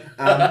badly.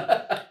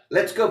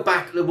 Let's go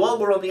back while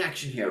we're on the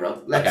action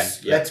hero.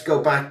 Let's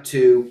go back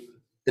to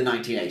the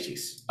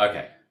 1980s.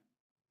 Okay.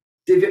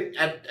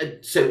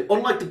 So,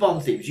 unlike the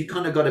Bond themes, you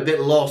kind of got a bit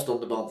lost on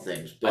the Bond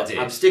themes. But did.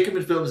 I'm sticking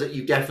with films that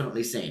you've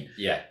definitely seen.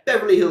 Yeah.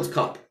 Beverly Hills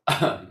Cop.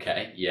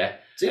 Okay. Yeah.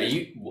 Seriously?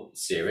 Are you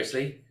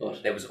seriously?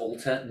 What? There was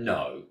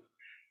No.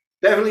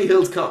 Beverly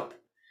Hills Cop.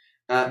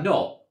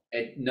 No.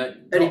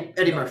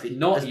 Eddie Murphy.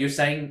 Not you're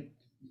saying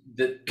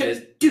that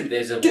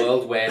there's a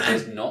world where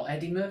there's not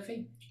Eddie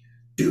Murphy.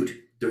 Dude,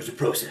 there's a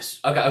process.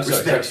 Okay. I'm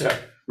sorry.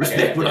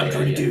 Respect what I'm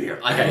trying to do here.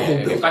 I have a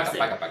whole build Back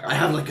up. I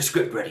have like a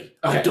script ready.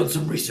 Okay. I've done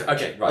some research.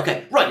 Okay. Right.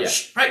 Okay. Right. Yeah.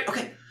 Right.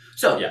 Okay.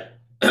 So. Yeah.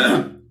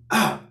 Right.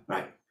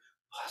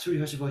 Oh, that's a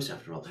rehearsed voice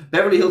after all.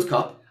 Beverly Hills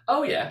Cop.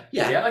 Oh yeah.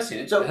 Yeah. Yeah. I've seen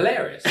it. So-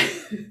 Hilarious.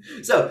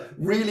 So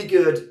really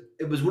good.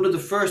 It was one of the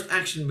first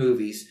action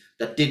movies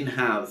that didn't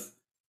have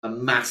a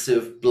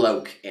massive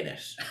bloke in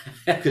it.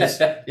 Because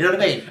you know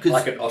what I mean? 'Cause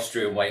like an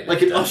Austrian weightlifter.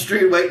 like an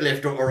Austrian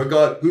weightlifter or a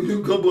guy who's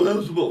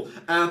incomprehensible.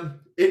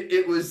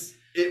 It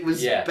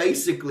was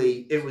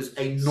basically it was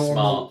a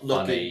normal Smart,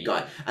 looking funny.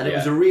 guy, and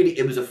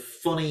it was a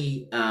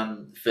funny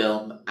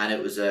film, and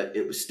there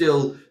was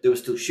still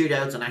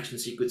shootouts and action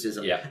sequences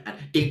and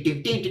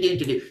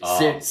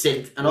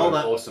synth and all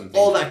that awesome thing.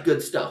 all that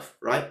good stuff,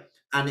 right?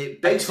 And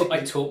it basically, I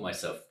taught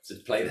myself to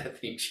play that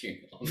theme tune.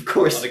 of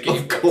course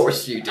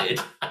you did.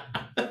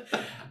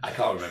 I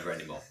can't remember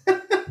anymore.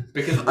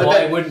 Because I why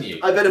bet- wouldn't you?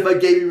 I bet if I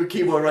gave you a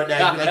keyboard right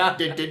now, you'd be like,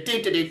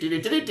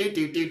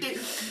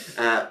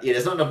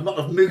 there's not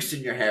enough mousse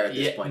in your hair at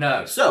this point.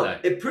 No. So no.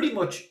 it pretty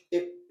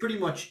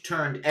much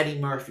turned Eddie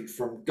Murphy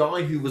from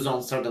guy who was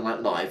on Saturday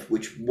Night Live,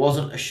 which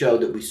wasn't a show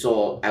that we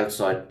saw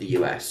outside the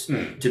US,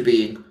 to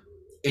being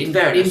in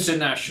fairness,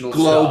 international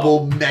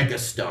global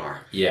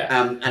megastar. Yeah.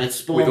 And it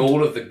spawned with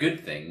all of the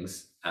good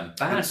things and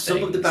bad and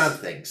some of the bad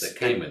things that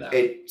came with that.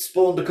 It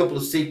spawned a couple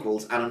of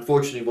sequels, and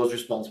unfortunately was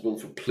responsible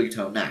for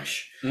Pluto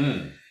Nash.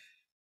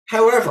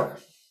 However,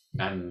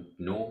 and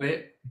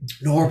Norbit.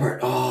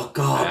 Oh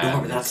God,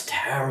 Norbert, that's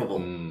terrible.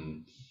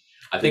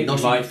 I think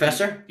Nutty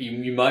Professor.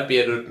 You might be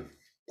able to.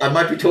 I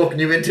might be talking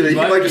you into it. You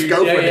might just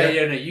go for it.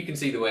 Yeah. No, you can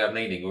see the way I'm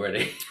leaning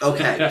already.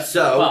 Okay,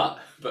 so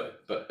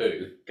but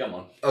who? Come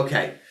on.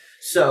 okay,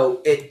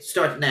 so it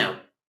started now.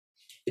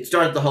 It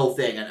started the whole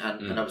thing,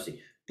 and obviously,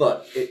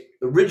 but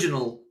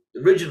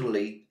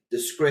originally the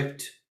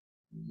script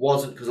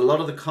wasn't, because a lot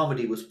of the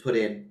comedy was put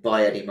in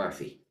by Eddie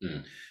Murphy.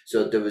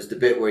 So there was the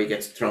bit where he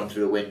gets thrown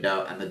through a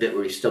window, and the bit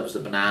where he stubs the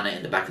banana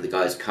in the back of the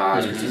guy's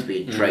cars because he's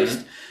being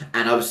traced.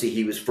 And obviously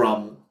he's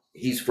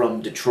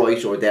from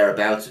Detroit or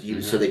thereabouts,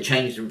 and so they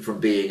changed him from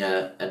being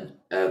an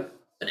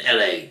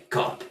LA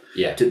cop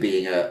to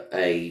being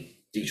a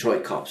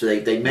Detroit cop. So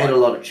they made a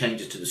lot of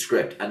changes to the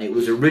script, and it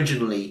was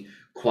originally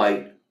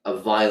quite a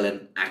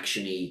violent,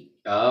 actiony,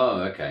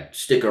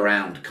 stick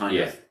around kind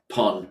of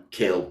pun,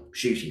 kill,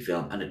 shooty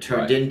film, and it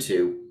turned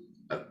into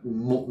a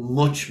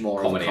much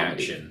more comedy of a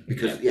comedy action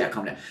because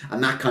comedy,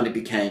 and that kind of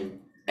became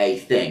a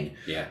thing.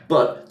 Yeah.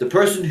 But the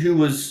person who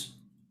was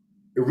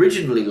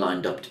originally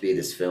lined up to be in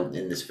this film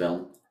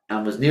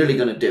and was nearly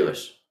going to do it,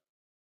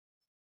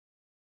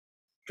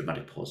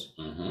 dramatic pause,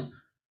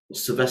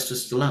 was Sylvester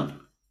Stallone.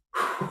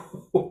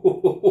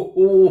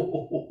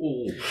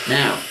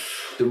 Now,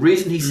 the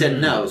reason he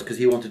said no is because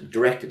he wanted to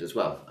direct it as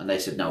well. And they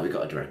said, no, we've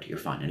got a director, you're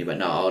fine. And he went,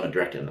 no, I want to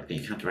direct it. I'm like,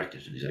 you can't direct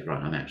it. And he's like,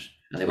 right, I'm out.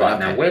 And they went,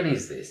 Right, okay. now when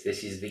is this?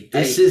 This is the 80s.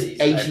 This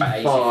is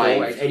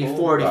 85,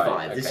 84, 85.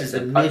 Right, This okay, is so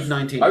the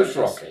mid-1980s.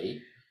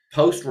 Post-Rocky.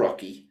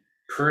 Post-Rocky.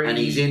 And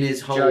he's in his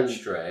whole...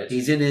 Judge Dredd.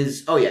 He's in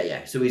his... Oh,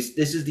 yeah. So this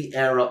is the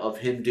era of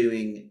him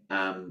doing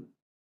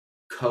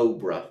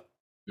Cobra.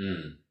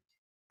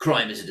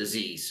 Crime is a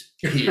disease.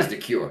 He is the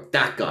cure.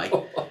 That guy.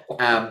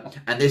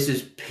 And this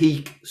is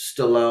peak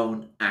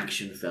Stallone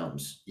action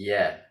films.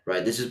 Yeah.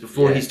 Right. This is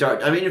before he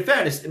started. I mean, in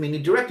fairness, he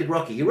directed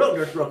Rocky. He wrote and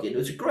directed Rocky, and it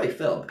was a great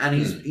film. And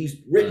he's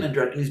written and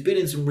directed. And he's been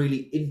in some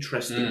really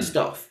interesting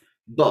stuff.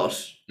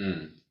 But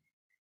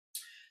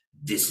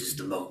this is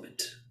the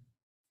moment.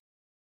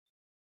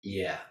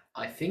 Yeah,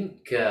 I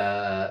think we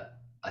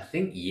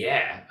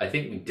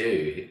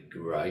do.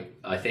 Right.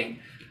 I think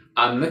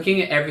I'm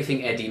looking at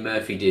everything Eddie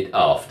Murphy did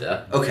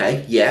after.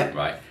 Okay. Yeah.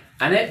 Right.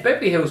 And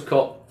Beverly Hills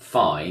Cop,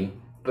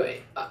 fine, but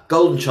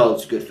Golden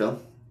Child's a good film.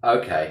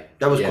 Okay.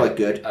 That was quite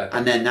good. Okay.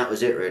 And then that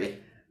was it, really.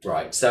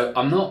 Right. So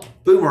I'm not.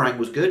 Boomerang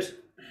was good.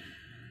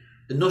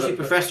 The Nutty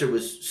Professor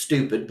was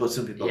stupid, but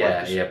some people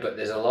like it. Yeah, but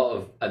there's a lot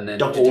of, and then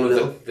Dr. all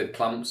Dolittle. of the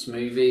Clumps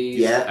movies.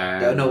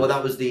 Yeah, no, well,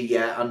 that was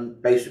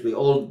and basically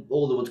all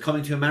the ones.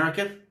 Coming to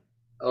America.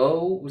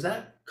 Oh, was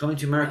that Coming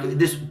to America?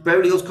 This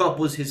Beverly Hills Cop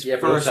was his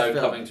but first also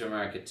film. Coming to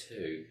America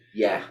too.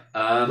 Yeah,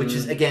 which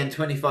is again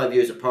 25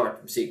 years apart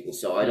from sequels,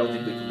 so I don't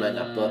think we can blend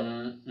that.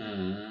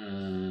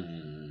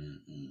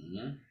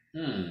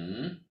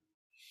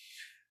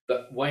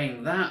 But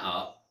weighing that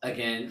up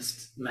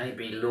against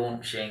maybe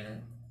launching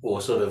or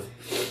sort of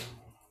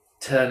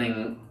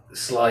turning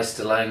Sly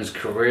Stallone's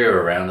career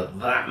around at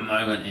that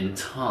moment in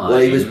time. Well,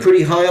 he was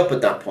pretty high up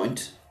at that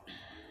point.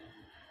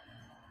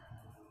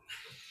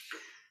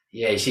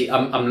 Yeah, you see,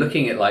 I'm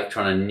looking at like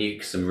trying to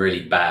nuke some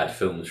really bad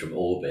films from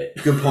orbit.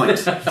 Good point.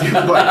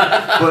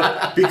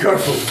 But be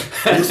careful.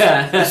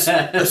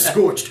 A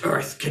scorched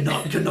earth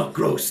cannot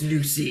grow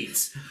new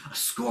seeds. A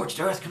scorched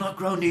earth cannot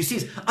grow new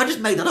seeds. I just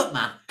made that up,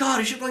 man. God,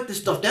 I should write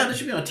this stuff down. It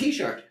should be on a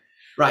T-shirt.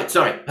 Right,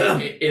 sorry.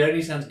 It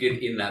only sounds good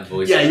in that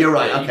voice. Yeah, you're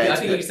right. Okay, I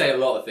think you can say a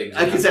lot of things.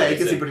 I can say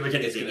pretty much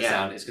anything. It's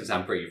going to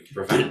sound pretty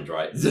profound,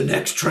 right? The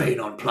next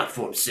train on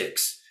platform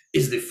 6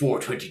 is the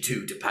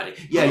 422 to Paddy.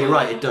 Yeah, you're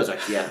right. It does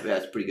actually. Yeah,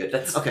 it's pretty good.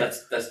 That's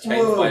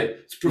changed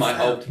my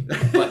whole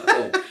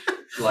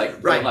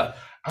like right. life.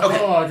 Okay.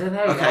 Oh, I don't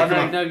know.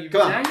 Okay,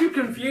 now you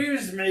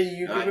confused me.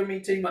 You've given me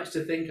too much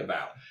to think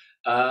about.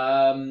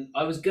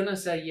 I was gonna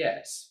say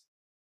yes.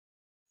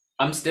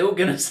 I'm still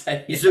gonna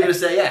say yes. You're still gonna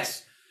say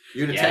yes.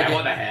 You're gonna take it.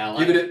 What the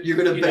hell? You're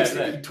gonna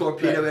basically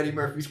torpedo Eddie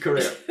Murphy's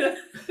career.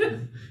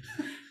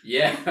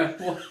 Yeah.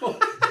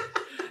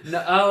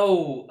 No.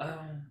 Oh.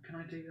 Can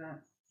I do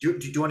that? Do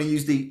you want to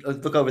use the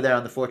look over there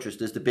on the fortress?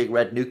 There's the big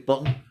red nuke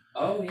button.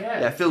 Oh yeah.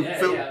 Yeah.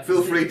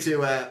 Feel free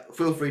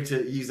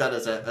to use that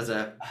as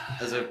a.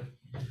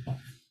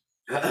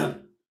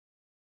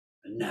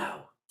 And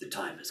now the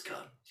time has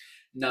come.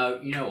 No,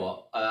 you know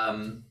what?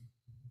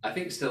 I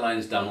think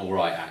Stallone's done all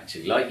right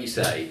actually. Like you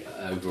say,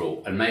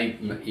 overall, and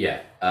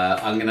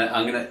I'm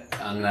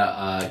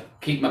gonna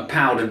keep my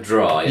powder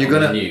dry. You're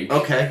gonna nuke.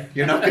 Okay.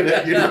 You're not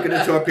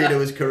gonna torpedo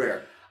his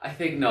career. I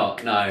think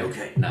not. No.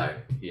 Okay. No.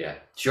 Yeah.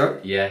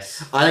 Sure.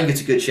 Yes. I think it's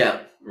a good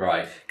shout.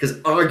 Right. Because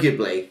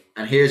arguably,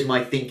 and here's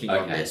my thinking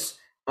on this,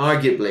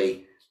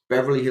 arguably,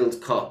 Beverly Hills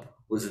Cop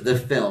was the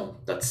film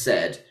that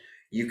said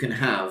you can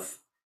have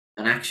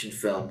an action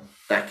film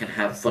that can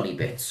have funny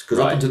bits. Because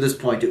up until this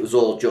point, it was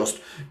all just...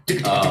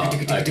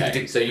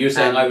 Okay. So you're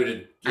saying I would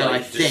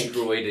have think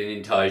destroyed an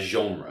entire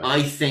genre.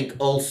 I think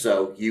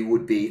also you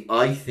would be...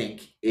 I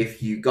think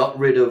if you got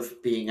rid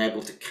of being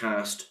able to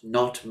cast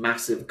not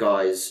massive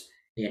guys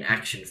in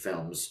action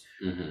films,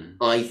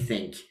 I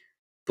think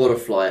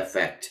Butterfly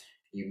Effect,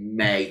 you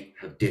may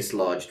have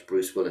dislodged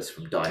Bruce Willis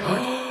from Die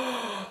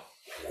Hard.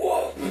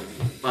 Whoa.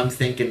 I'm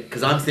thinking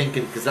because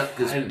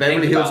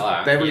Beverly Hills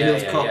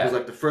Cop was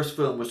like the first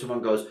film where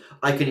someone goes,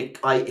 I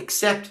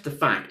accept the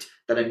fact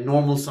that a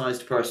normal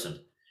sized person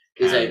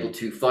is able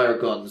to fire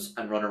guns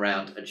and run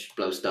around and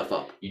blow stuff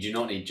up. You do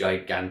not need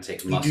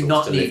gigantic muscles. You do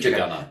not to need lift a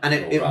gun up. And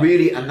it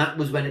really, and that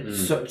was when it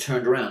sort of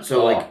turned around.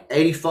 So like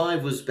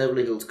 85 was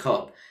Beverly Hills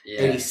Cop,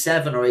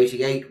 87 or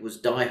 88 was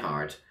Die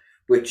Hard,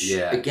 which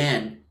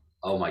again.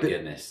 Oh my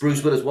goodness!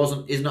 Bruce Willis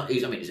he's a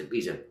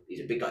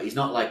big guy. He's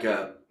not like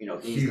a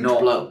huge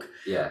bloke.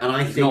 Yeah, and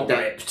I think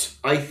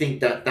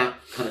that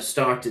kind of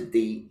started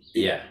the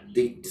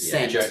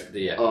descent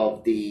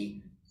of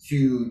the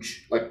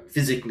huge, like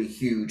physically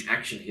huge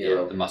action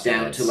hero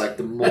down to like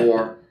the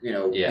more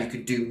you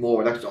could do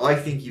more. I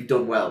think you've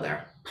done well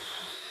there.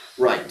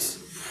 Right.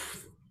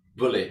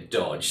 Bullet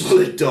dodged.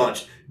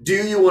 Do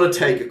you want to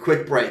take a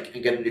quick break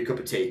and get a new cup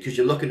of tea? Because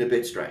you're looking a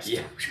bit stressed.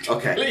 Yeah.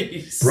 Okay.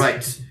 Please.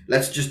 Right.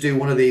 Let's just do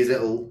one of these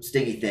little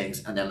stingy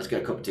things, and then let's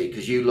get a cup of tea.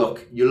 Because you're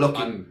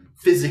looking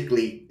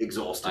physically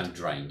exhausted. I'm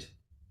drained.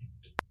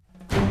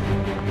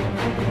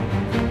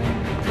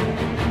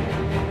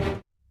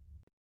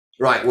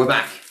 Right, we're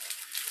back.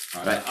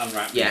 Right.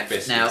 Unwrap Yeah.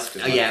 biscuits. Now, 'cause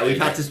my we've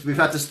favourite.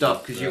 had to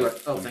stop because you were.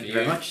 Oh, Thank thank you you.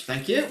 very much.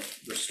 Thank you.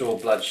 Restore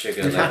blood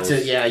sugar We've had levels.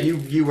 to. Yeah,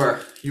 you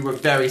were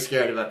very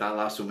scared about that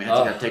last one. We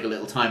had to take a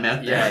little time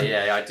out there.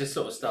 Yeah. I just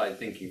sort of started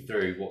thinking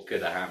through what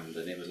could have happened,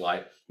 and it was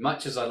like,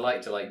 much as I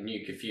like to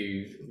nuke a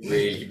few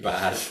really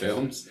bad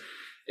films,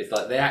 it's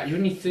like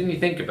when you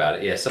think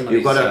about it, some of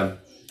You've these, got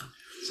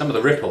some of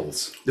the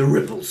ripples. The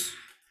ripples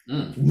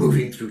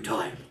moving through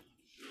time.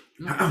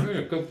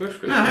 Good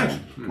biscuit. Yeah,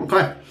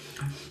 okay.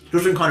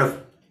 Doesn't kind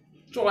of.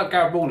 It's all like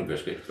Garibaldi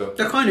biscuits, but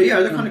They're kind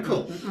of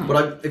cool.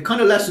 But it kind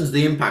of lessens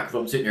the impact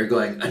from sitting here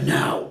going, and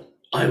now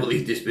I will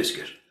eat this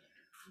biscuit.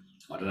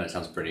 I don't know. It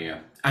sounds pretty.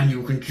 And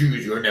you can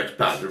choose your next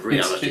path of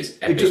reality. It's It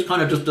epic. just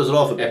kind of just does it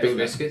off a bit. Epic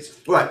biscuits.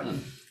 Right.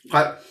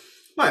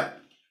 Right.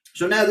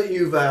 So now that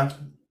you've now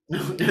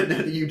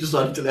that you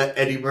decided to let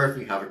Eddie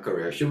Murphy have a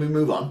career, should we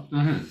move on?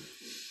 Mm-hmm.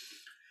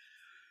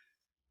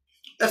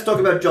 Let's talk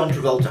about John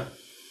Travolta.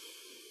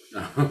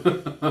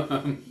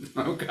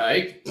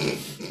 Okay.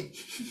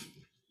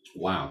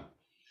 Wow.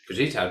 Because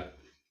he's had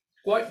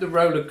quite the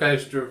roller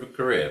coaster of a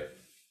career.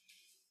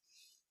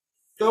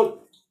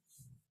 So,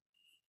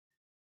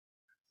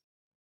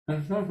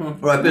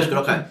 right, biscuit.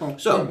 Okay.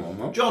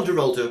 So, John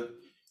Travolta,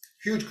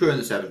 huge career in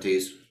the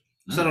 70s,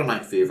 Saturday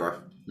Night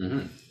Fever,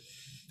 and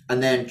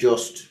then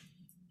just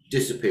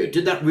disappeared.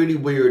 Did that really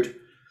weird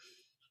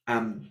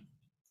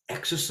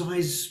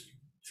exercise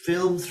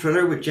film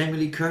thriller with Jamie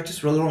Lee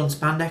Curtis, Roller on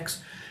Spandex,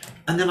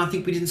 and then I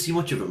think we didn't see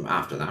much of him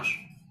after that.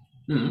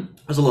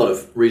 There's a lot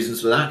of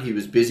reasons for that. He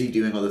was busy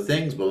doing other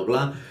things, blah, blah,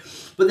 blah.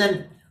 But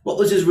then, what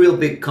was his real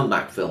big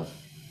comeback film?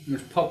 It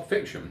was Pulp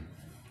Fiction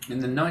in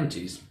the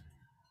 90s,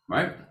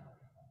 right?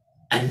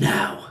 And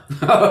now.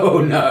 Oh,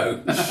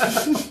 no.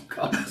 Oh,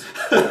 God.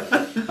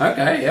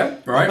 Okay, yeah,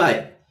 right.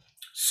 Right.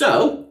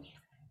 So,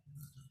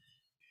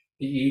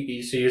 So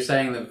you're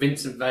saying that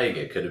Vincent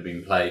Vega could have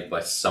been played by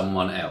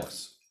someone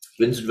else?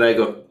 Vincent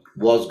Vega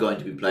was going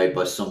to be played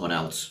by someone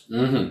else.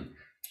 Mm-hmm.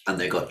 And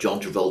they got John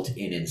Travolta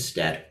in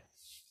instead.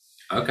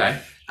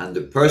 Okay. And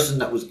the person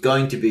that was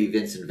going to be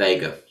Vincent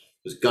Vega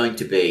was going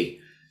to be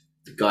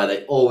the guy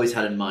they always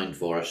had in mind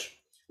for it,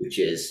 which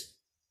is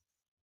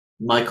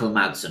Michael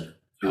Madsen,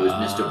 who was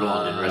Mr.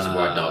 Blonde in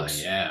Reservoir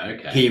Dogs. Yeah,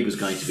 okay. He was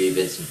going to be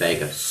Vincent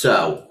Vega.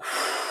 So,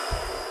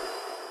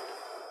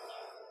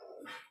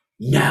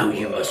 now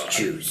you must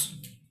choose.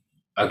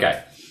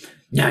 Okay.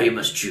 Now you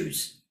must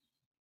choose.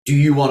 Do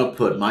you want to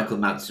put Michael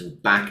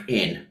Madsen back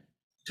in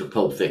to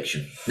Pulp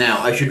Fiction? Now,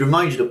 I should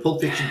remind you that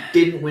Pulp Fiction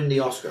didn't win the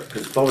Oscar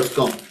because Forrest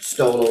Gump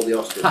stole all the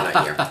Oscars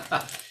that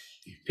year.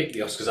 You picked the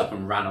Oscars up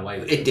and ran away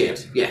with It them.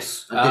 did,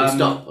 yes. And didn't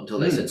stop until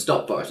they said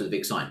stop Forrest with a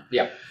big sign.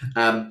 Yeah.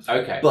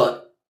 Okay.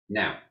 But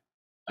now,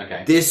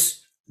 okay.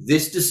 this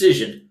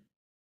decision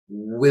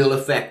will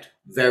affect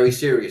very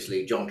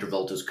seriously John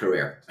Travolta's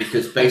career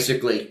because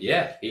basically,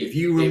 Yeah. if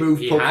you remove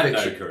he Pulp had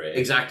Fiction, no career.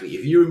 exactly,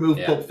 if you remove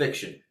Yeah. Pulp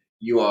Fiction,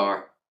 you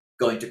are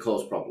going to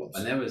cause problems.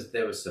 And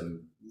there was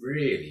some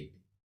really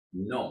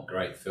not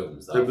great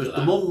films. There was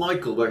after the that. one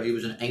Michael where he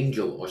was an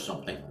angel or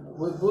something.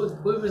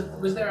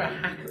 Was there a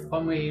hacker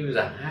one where he was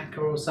a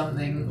hacker or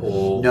something?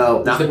 Or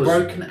No, that was the was-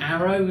 Broken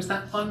Arrow? Was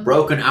that one?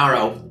 Broken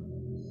Arrow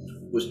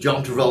was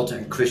John Travolta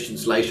and Christian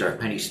Slater,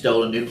 and he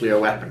stole a nuclear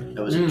weapon.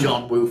 It was a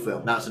John Woo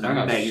film. That's an I've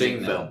never amazing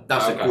seen film. that.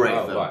 That's Okay, a great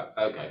oh, film. Right,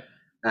 okay.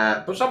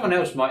 Uh, But someone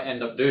else might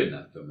end up doing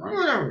that film, right?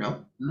 I don't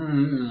know.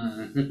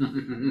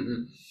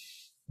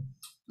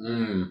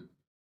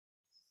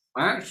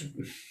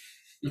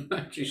 I'm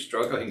actually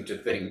struggling to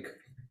think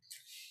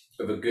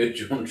of a good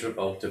John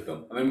Travolta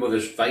film. I mean, well,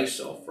 there's Face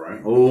Off, right?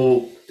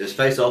 Oh, there's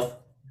Face Off.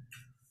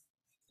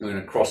 We're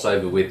going to cross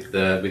over with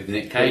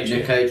Nick Cage.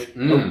 Nick here. Cage.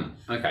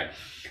 Okay.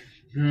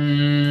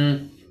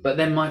 But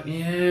then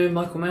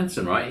Michael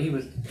Manson, right? He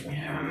was.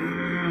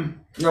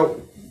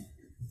 No,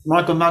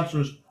 Michael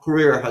Madson's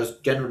career has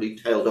generally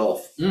tailed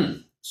off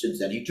since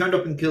then. He turned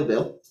up in Kill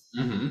Bill,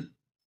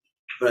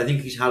 but I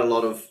think he's had a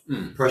lot of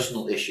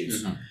personal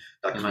issues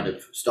that kind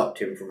of stopped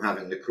him from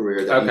having the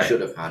career that he should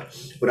have had.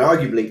 But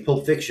arguably,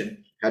 Pulp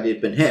Fiction, had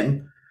it been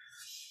him,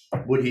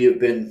 would he have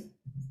been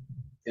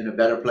in a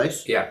better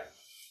place? Yeah.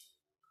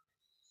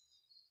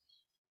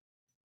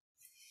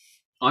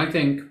 I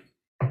think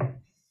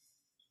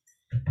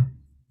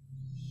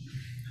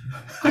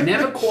I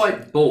never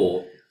quite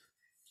bought.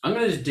 I'm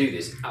going to just do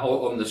this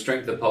on the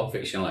strength of Pulp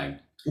Fiction alone.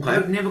 Okay.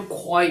 I've never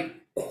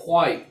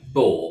quite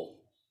bought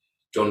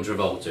John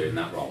Travolta in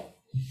that role.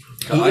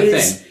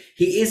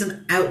 He is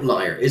an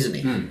outlier, isn't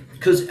he?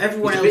 Because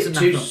everyone He's else a in bit that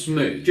too film.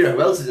 smooth. Do you know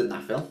who else is in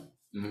that film?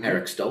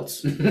 Eric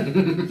Stoltz.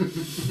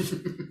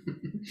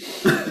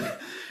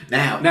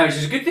 Now, which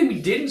is a good thing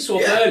we didn't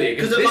swap earlier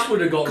because this would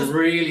have got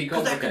really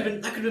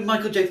complicated. that could have been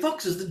Michael J.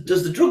 Fox as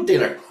the drug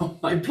dealer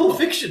in Pulp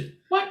Fiction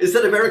What?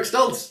 instead of Eric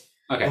Stoltz.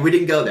 Okay. But we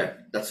didn't go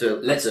there. Let's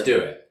do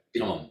it.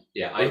 Come on.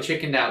 Yeah, I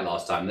chickened out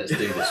last time. Let's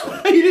do this one.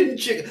 You didn't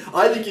chicken.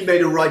 I think you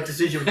made a right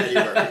decision when you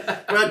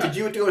were. Granted,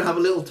 you were going to have a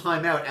little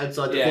time out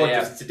outside the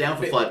fortress and sit down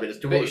for 5 minutes.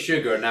 A bit of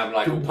sugar, and now I'm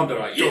like, pumping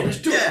like, let's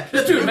do it.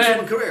 Let's do it,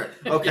 man. Career.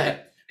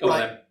 Okay. Go on,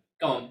 then.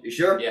 Go on. You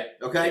sure? Yeah.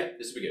 Okay. Yeah,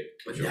 this will be good.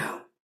 But Sure.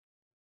 now,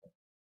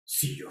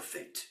 see your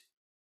fate.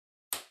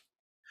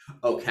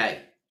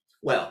 Okay.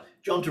 Well,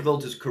 John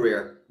Travolta's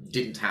career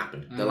didn't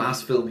happen. The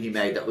last film he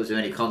made that was of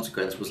any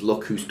consequence was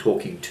Look Who's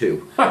Talking 2,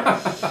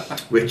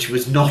 which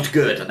was not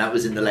good, and that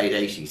was in the late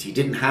 80s. He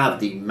didn't have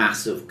the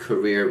massive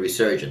career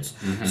resurgence.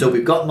 So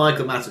we've got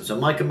Michael Madsen. So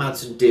Michael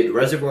Madsen did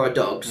Reservoir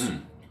Dogs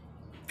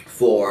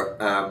for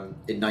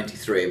in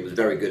 '93. It was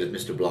very good as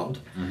Mr. Blonde.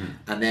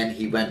 And then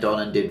he went on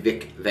and did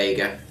Vincent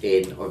Vega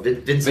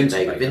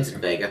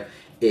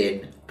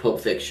in Pulp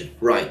Fiction.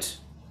 Right.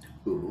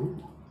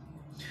 Ooh.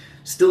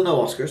 Still no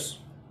Oscars.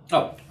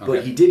 Oh, okay.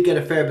 But he did get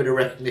a fair bit of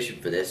recognition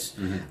for this.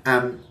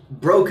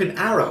 Broken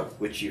Arrow,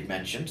 which you've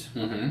mentioned.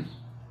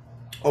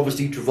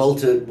 Obviously,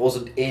 Travolta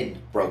wasn't in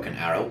Broken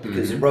Arrow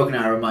because in Broken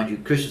Arrow, mind you,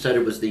 Christian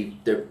Slater was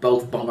they're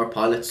both bomber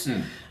pilots,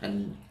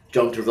 and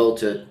John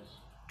Travolta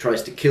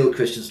tries to kill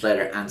Christian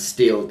Slater and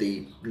steal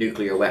the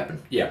nuclear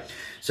weapon. Yeah.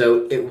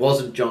 So it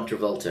wasn't John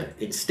Travolta.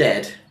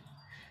 Instead,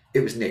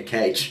 it was Nick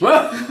Cage. You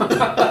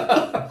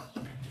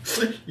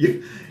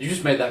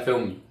just made that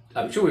film.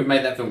 I'm sure we've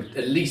made that film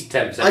at least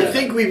 10%. I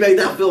think we made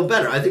that film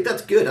better. I think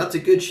that's good. That's a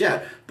good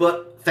shout.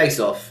 But Face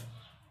Off.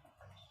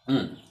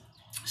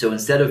 So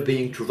instead of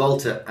being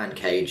Travolta and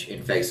Cage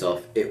in Face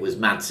Off, it was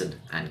Madsen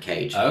and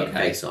Cage in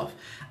Face Off.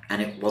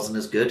 And it wasn't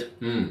as good.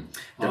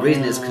 The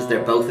reason is because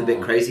they're both a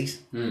bit crazies.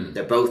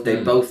 They both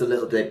a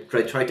little. They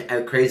tried to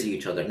out crazy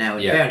each other. Now,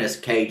 in fairness,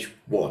 Cage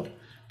won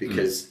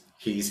because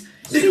he's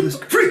Nicolas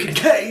freaking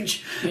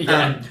Cage.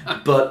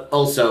 But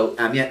also,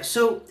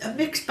 so a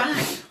mixed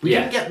bag. We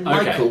didn't get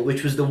Michael,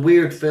 which was the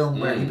weird film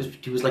where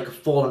he was like a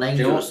fallen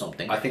angel or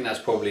something. I think that's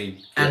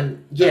probably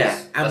and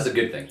that's a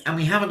good thing. And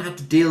we haven't had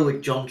to deal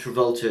with John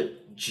Travolta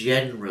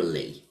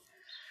generally,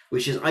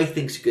 which is I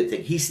think's a good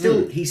thing. He's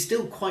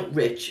still quite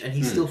rich and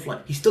he's still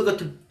flying. He's still got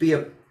to be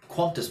a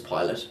Qantas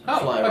pilot,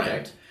 fly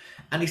around.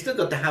 And he's still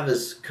got to have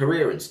his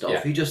career and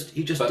stuff. He just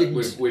but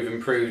didn't. We've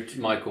improved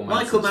Michael Madsen.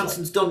 Michael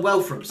Madsen's done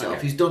well for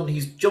himself. He's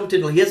jumped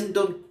in. He hasn't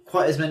done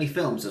quite as many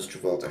films as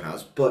Travolta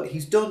has, but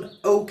he's done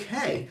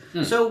okay.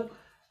 So,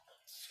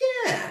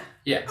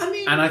 yeah. I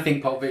mean, and I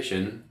think Pulp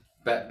Fiction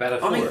better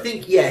for I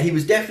think he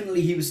was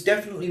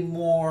definitely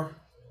more.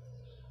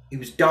 He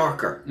was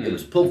darker. It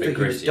was Pulp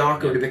Fiction. He was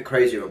darker and a bit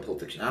crazier on Pulp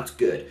Fiction. That's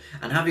good.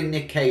 And having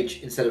Nick Cage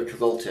instead of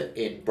Travolta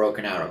in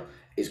Broken Arrow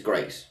is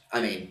great. I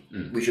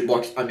mean, we should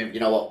watch. I mean, you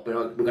know what? We're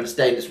going to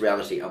stay in this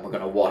reality, and we're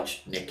going to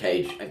watch Nick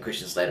Cage and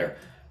Christian Slater,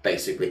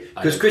 basically,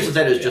 because Christian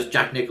Slater is just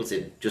Jack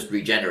Nicholson, just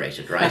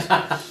regenerated, right?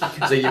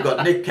 So you've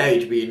got Nick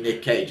Cage being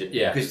Nick Cage, and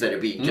Christian Slater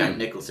being Jack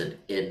Nicholson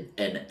in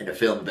a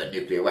film about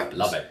nuclear weapons.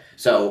 Love it.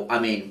 So I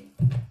mean,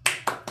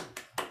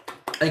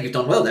 I think you've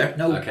done well there.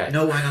 No, hang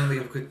on. Let me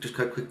have a quick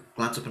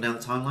glance up and down the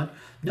timeline.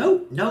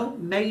 No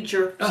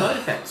major side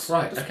effects.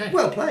 Right. Okay.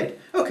 Well played.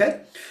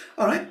 Okay.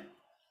 All right.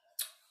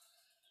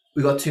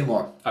 We got 2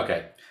 more.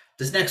 Okay.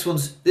 This next one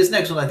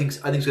I think is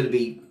going to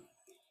be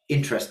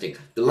interesting.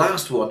 The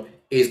last one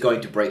is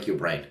going to break your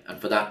brain,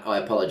 and for that I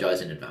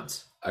apologize in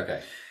advance.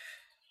 Okay.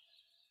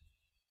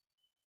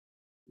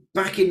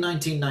 Back in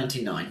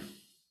 1999,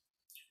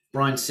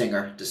 Bryan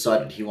Singer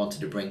decided he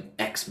wanted to bring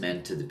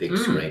X-Men to the big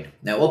screen.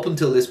 Now, up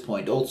until this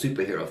point, all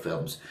superhero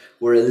films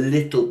were a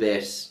little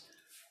bit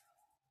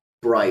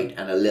bright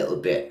and a little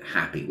bit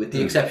happy, with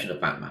the exception of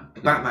Batman.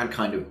 Batman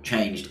kind of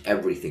changed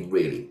everything,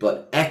 really.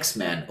 But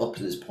X-Men, up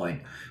to this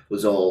point,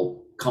 was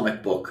all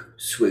comic book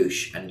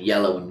swoosh and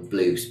yellow and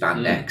blue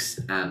spandex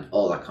and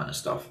all that kind of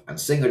stuff. And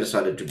Singer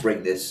decided to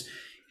bring this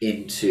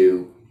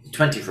into the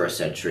 21st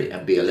century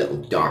and be a little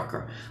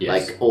darker.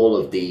 Like all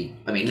of the,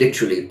 I mean,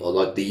 literally,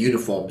 like the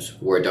uniforms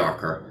were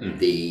darker.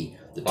 The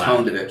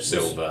tone of it,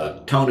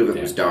 silver. Tone of it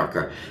was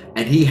darker,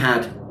 and he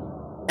had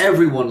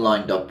everyone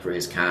lined up for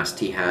his cast.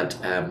 He had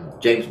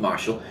James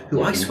Marshall,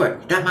 who I swear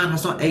that man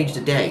has not aged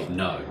a day.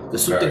 No,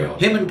 there's something.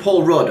 Him and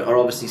Paul Rudd are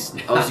obviously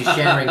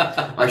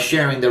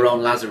sharing their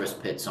own Lazarus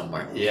pit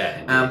somewhere.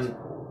 Yeah.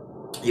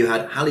 You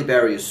had Halle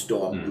Berry as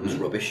Storm, who was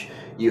rubbish.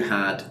 You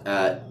had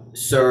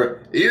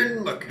Sir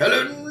Ian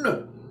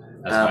McKellen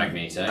as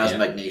Magneto.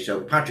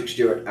 Magneto. Patrick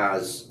Stewart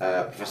as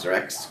Professor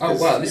X. Oh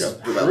wow, this is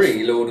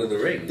pre-Lord of the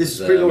Rings. This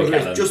is pre-Lord of the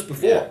Rings, just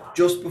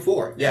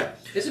before. Yeah.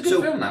 It's a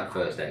good film, that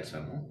first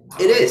X-Men one.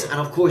 It is, and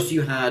of course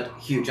you had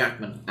Hugh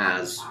Jackman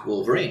as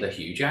Wolverine. The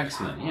Hugh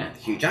Jackman,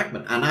 Hugh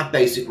Jackman, and that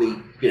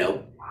basically,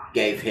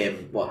 gave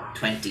him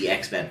 20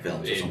 X-Men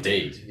films or something.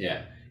 Indeed,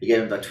 yeah. He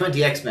gave him about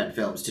 20 X-Men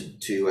films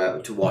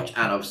to watch,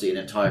 and obviously an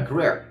entire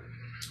career.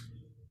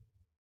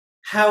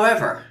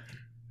 However,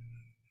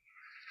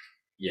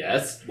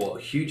 yes,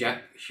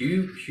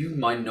 Hugh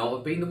might not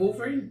have been the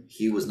Wolverine.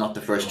 Hugh was not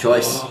the first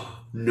choice.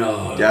 Oh,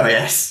 no. Oh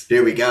yes,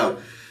 here we go.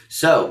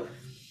 So,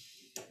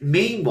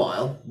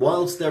 meanwhile,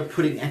 whilst they're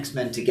putting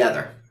X-Men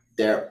together,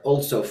 they're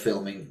also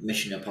filming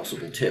Mission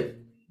Impossible 2.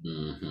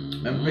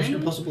 Remember Mission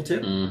Impossible 2?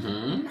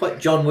 Mm-hmm. Quite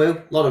John Woo,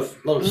 a lot of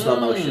slow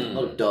motion, a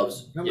lot of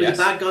doves. Remember who the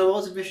bad guy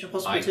was in Mission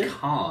Impossible 2? I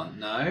can't.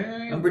 No.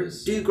 Remember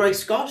Dougray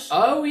Scott?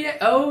 Oh yeah.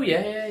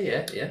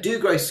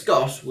 Dougray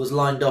Scott was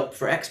lined up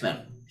for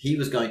X-Men. He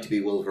was going to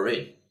be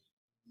Wolverine.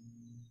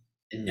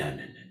 No.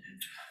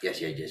 Yes.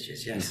 He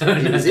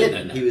was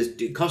in. He was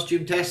doing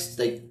costume tests.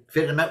 They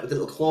fitted him out with the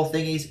little claw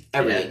thingies,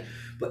 everything.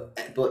 Yeah.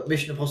 But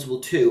Mission Impossible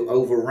 2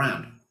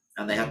 overran,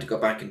 and they had to go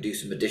back and do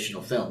some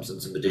additional films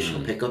and some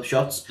additional pickup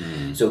shots.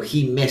 So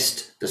he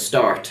missed the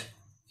start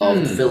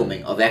of the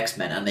filming of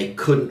X-Men, and they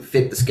couldn't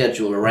fit the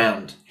schedule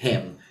around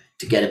him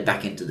to get him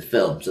back into the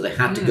film. So they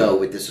had to go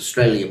with this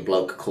Australian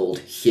bloke called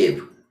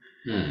Hugh.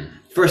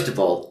 First of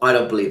all, I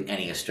don't believe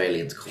any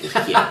Australians called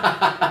Hugh.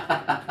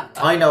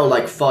 I know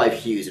like 5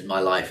 Hughs in my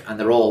life, and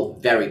they're all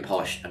very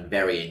posh and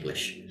very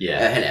English.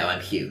 Yeah. Hello,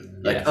 I'm Hugh.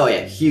 Like, oh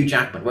yeah, Hugh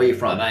Jackman. Where are you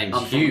from? My name's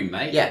I'm Hugh, from...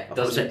 mate. Yeah.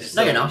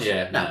 No, you're not.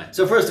 Yeah. No.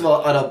 So first of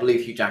all, I don't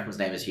believe Hugh Jackman's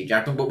name is Hugh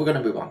Jackman, but we're going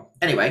to move on.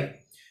 Anyway,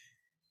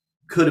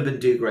 could have been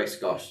Dougray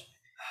Scott.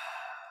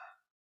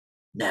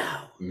 No,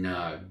 I'm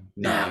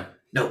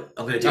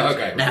going to do it.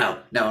 Okay.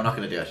 No, I'm not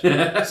going to do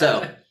it.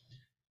 So,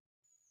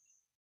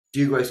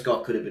 Dougray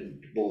Scott could have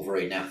been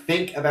Wolverine. Now,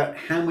 think about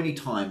how many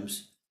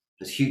times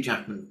has Hugh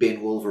Jackman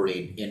been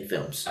Wolverine in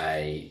films?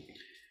 A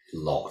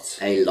lot.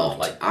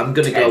 Like I'm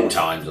going to go 10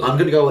 times. I'm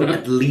going to go with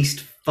at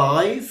least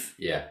 5.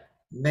 Yeah.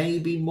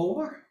 Maybe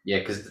more. Yeah,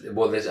 because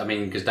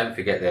don't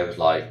forget there was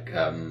like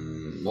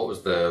what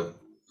was the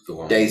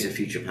one? Days of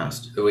Future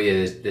Past. Oh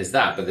yeah, there's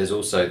that, but there's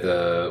also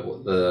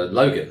the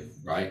Logan.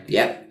 Right.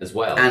 Yeah. As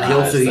well, and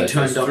he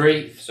turned up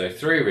 3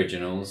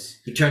 originals.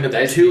 He turned up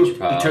Days 2. He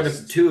turned up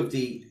in 2 of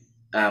the.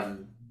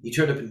 He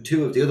turned up in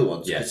 2 of the other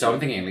ones. Yeah. So I'm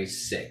thinking at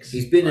least 6.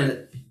 He's been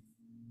in.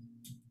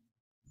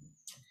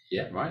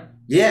 Yeah. Right.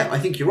 Yeah, I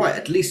think you're right.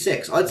 At least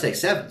 6. I'd say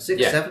 7.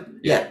 6, 7.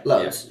 Yeah,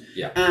 loads.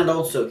 Yeah. And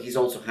he's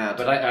also had.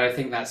 But I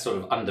think that's sort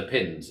of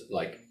underpinned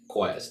like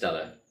quite a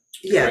stellar.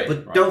 Yeah, career,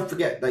 but right? don't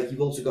forget, like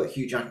you've also got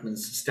Hugh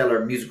Jackman's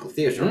stellar musical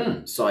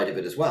theatre side of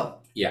it as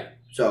well. Yeah.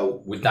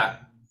 So with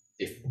that.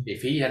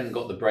 If he hadn't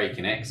got the break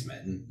in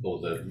X-Men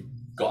or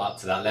got up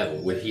to that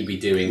level, would he be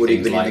doing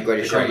things like The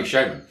Greatest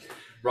Showman?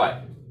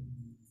 Right.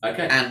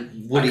 Okay.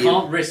 And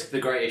can't risk The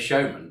Greatest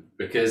Showman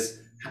because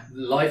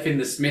life in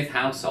the Smith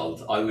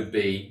household, I would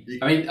be.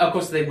 I mean, of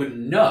course they wouldn't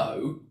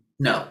know.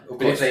 No, of but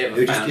course. if they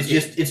ever found it's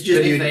just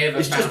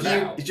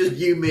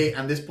you, me,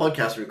 and this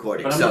podcast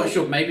recording. But I'm not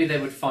sure. Maybe they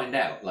would find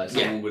out. Like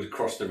someone would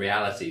cross the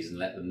realities and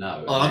let them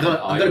know. Oh, I'm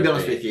going to be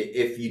honest with you.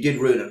 If you did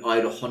ruin it,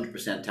 I'd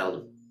 100% tell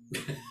them.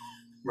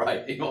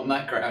 Right, on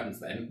that grounds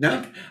then.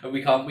 No,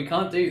 we can't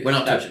do this. We're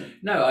not touching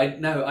it. No,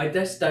 I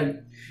just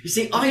don't. You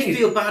see, I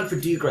feel bad for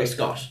Dougray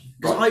Scott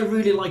because I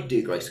really like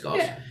Dougray Scott,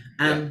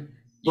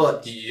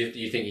 but do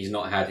you think he's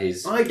not had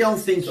his? I don't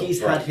think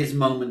he's had his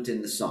moment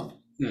in the sun.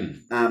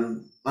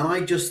 And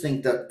I just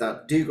think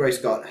that Dougray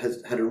Scott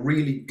has had a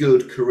really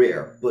good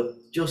career, but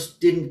just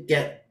didn't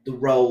get the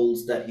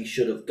roles that he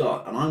should have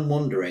got. And I'm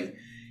wondering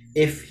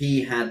if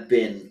he had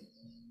been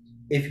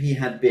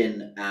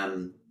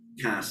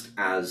cast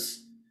as.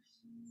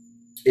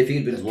 If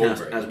he'd been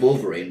cast as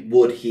Wolverine,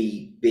 would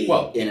he be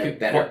in a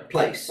better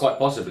place? Quite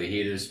possibly,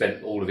 he'd have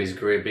spent all of his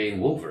career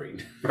being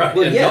Wolverine, right?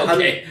 Well,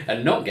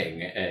 and not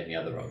getting any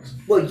other roles.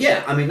 Well,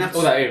 yeah, I mean that's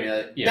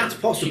that's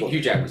possible.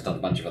 Hugh Jackman's done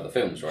a bunch of other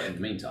films, right? In the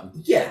meantime,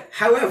 yeah.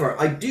 However,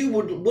 I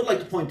would like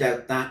to point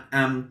out that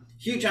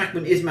Hugh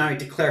Jackman is married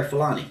to Claire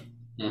Filani,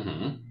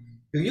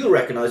 who you'll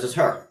recognise as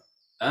her.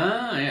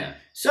 Ah, yeah.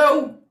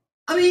 So,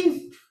 I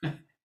mean,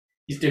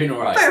 he's doing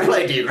all right. Fair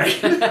play,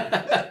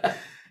 Dougray.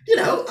 You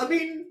know, I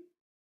mean.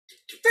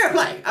 Fair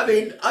play. I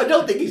mean, I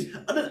don't think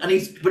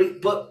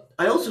but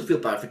I also feel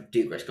bad for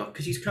Dougray Scott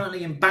because he's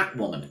currently in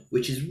Batwoman,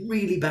 which is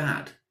really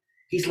bad.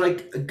 He's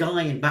like a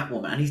guy in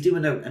Batwoman, and he's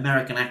doing an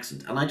American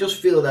accent, and I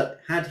just feel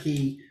that had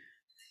he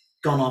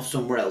gone off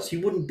somewhere else, he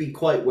wouldn't be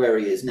quite where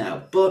he is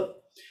now. But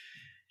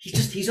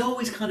he's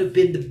always kind of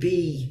been the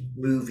B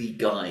movie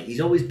guy.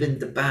 He's always been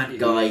the bad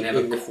guy.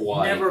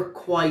 Never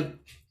quite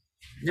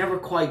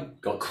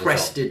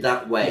crested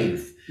that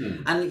wave.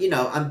 And you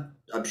know,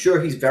 I'm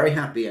sure he's very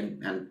happy,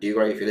 and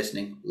Dougray, if you're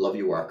listening, love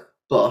your work.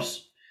 But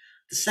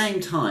at the same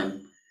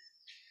time,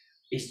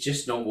 it's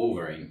just not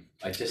Wolverine.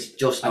 I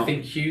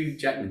think Hugh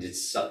Jackman did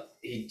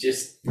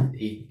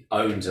he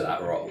owned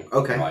that role.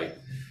 Okay. Right.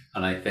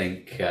 And I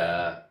think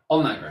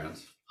on that ground,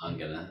 I'm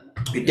gonna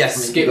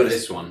skip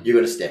this one. You're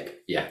gonna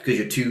stick. Yeah. Because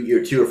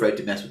you're too afraid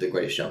to mess with The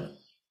Greatest Showman.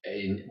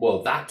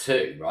 Well, that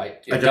too,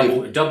 right?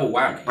 Double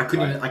whammy.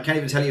 I can't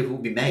even tell you if it will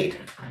be made.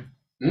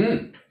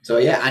 So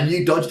yeah, and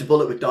you dodged a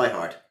bullet with Die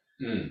Hard.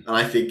 And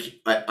I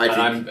think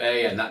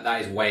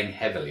that is weighing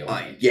heavily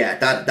on me. Yeah,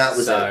 that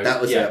was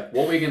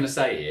what we're going to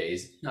say here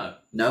is no.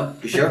 No,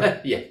 you sure?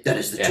 Yeah, that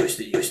is the choice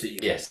that you.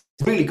 Yes,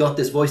 really got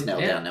this voice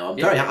nailed down now. I'm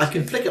very. I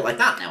can flick it like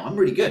that now. I'm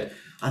really good.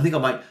 I think I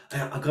might.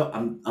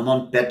 I'm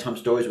on bedtime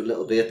stories with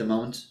Little B at the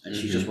moment, and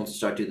she just wants to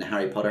start doing the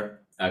Harry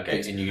Potter. Okay,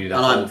 and you do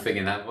that whole thing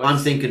in that voice. I'm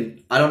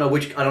thinking. I don't know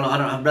which. I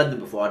haven't read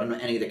them before. I don't know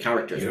any of the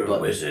characters. You're a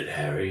wizard,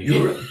 Harry.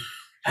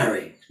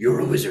 Harry.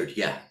 You're a wizard.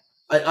 Yeah.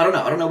 I don't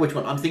know. I don't know which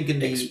one. I'm thinking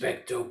the.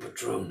 Expecto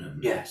Patronum.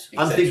 Yes.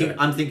 etc.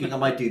 I'm thinking I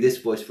might do this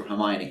voice for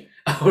Hermione.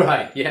 All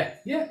right. Yeah.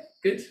 Yeah.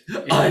 Good.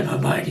 Yeah. I'm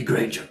Hermione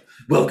Granger.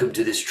 Welcome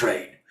to this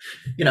train.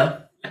 You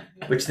know,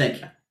 what do you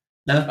think?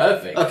 No.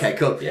 Perfect. Okay.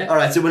 Cool. Yeah. All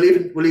right. So we'll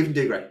even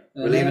do great.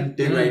 We're leaving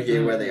Doomray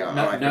here where they are.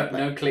 No, All right,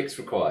 no clicks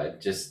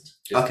required. Just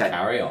Okay.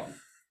 carry on.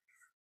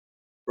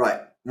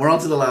 Right. We're on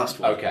to the last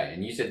one. Okay,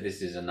 and you said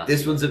this is enough.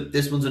 This one's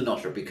a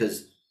nutter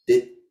because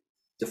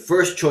the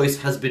first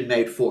choice has been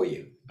made for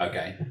you,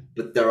 Okay.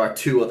 but there are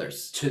two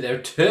others. There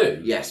are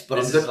two. Yes, but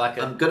This is like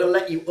a- I'm gonna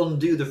let you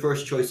undo the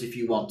first choice if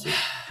you want to.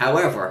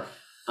 However,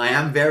 I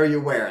am very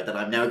aware that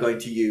I'm now going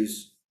to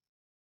use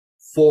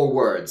 4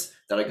 words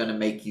that are going to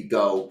make you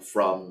go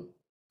from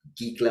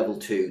geek level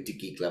 2 to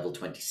geek level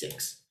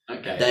 26.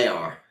 Okay. They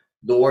are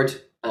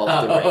Lord of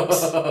the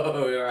Rings.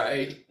 Oh,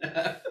 right.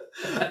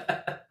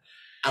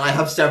 And I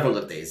have several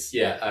of these.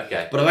 Yeah,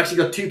 okay. But I've actually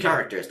got 2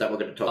 characters that we're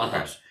going to talk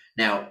about.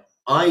 Now,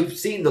 I've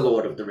seen the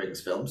Lord of the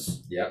Rings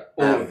films. Yep,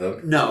 all of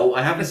them. No,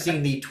 I haven't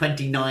seen the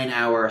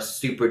 29-hour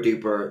super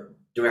duper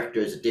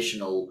director's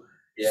additional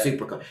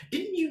supercut.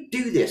 Didn't you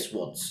do this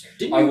once?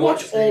 Didn't you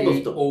watch all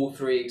of them? All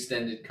 3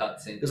 extended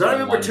cuts in. Because I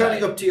remember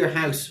turning up to your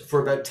house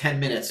for about 10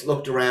 minutes,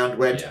 looked around,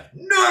 went,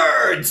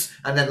 nerds!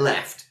 And then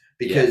left.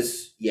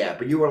 Because,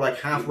 but you were like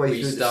halfway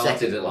we through the second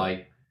started at one.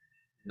 like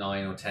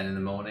 9 or 10 in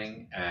the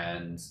morning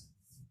and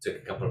took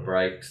a couple of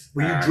breaks.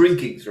 Were you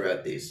drinking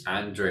throughout these?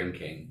 And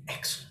drinking.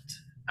 Excellent.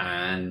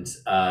 And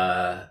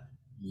I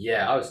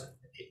was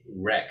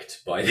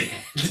wrecked by the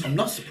end. I'm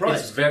not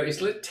surprised.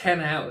 It's like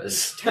 10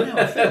 hours.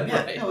 10-hour film,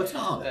 yeah. Right. No, it's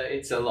not.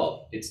 It's a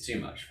lot. It's too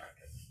much,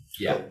 frankly.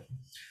 Yeah.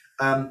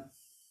 Cool.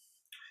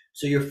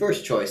 So your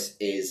first choice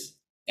is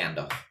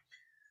Gandalf.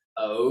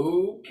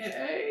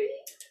 Okay.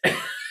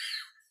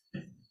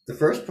 The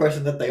first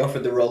person that they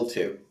offered the role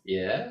to,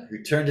 Yeah.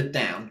 who turned it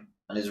down,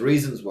 and his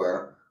reasons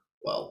were,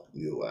 well,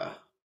 you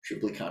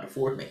simply can't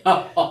afford me.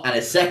 Oh, And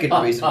his second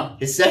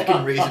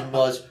reason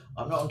was,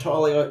 I'm not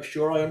entirely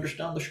sure I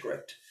understand the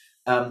script.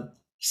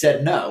 He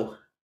said no,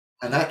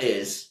 and that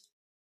is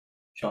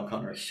Sean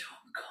Connery. Sean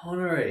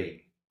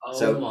Connery. Oh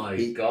So my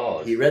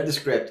God. He read the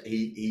script.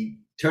 He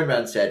turned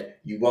around and said,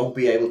 "You won't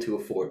be able to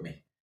afford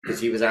me,"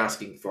 because he was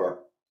asking for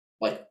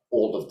like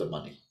all of the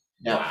money.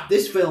 Now,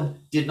 this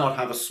film did not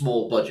have a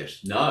small budget.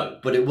 No.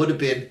 But it would have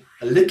been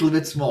a little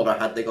bit smaller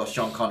had they got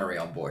Sean Connery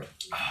on board.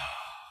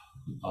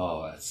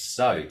 Oh, it's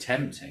so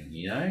tempting,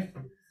 you know?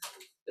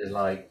 It's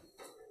like,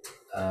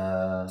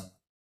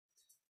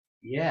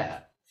 yeah.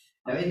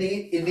 Now, in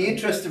the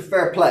interest of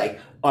fair play,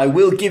 I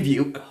will give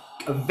you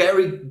a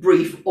very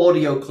brief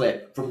audio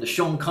clip from the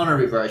Sean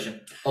Connery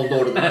version of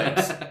Lord of the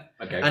Rings.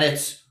 Okay. And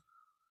it's,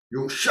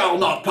 "You shall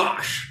not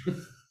pass."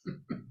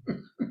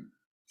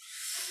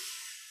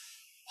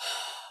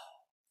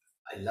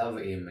 I love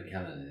Ian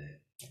McKellen in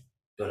it,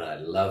 but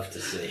I'd love to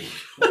see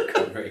Sean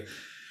Connery.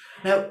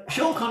 Now,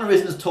 Sean Connery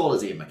isn't as tall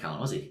as Ian McKellen,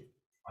 was he?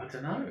 I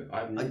don't know. I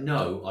have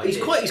no idea.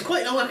 He's quite he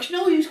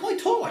was quite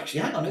tall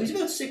actually. Hang on, he's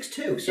about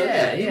 6'2". So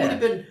he would have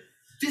been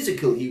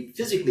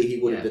physically he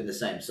would have been the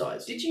same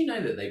size. Did you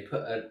know that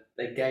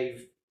they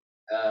gave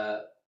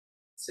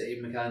Sir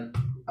Ian McKellen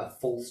a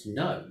false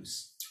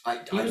nose?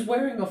 He was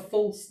wearing a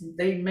false.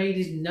 They made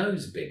his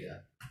nose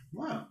bigger.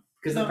 Wow.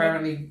 Because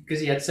apparently, because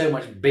he had so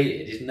much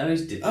beard, his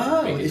nose didn't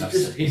big enough.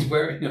 So he's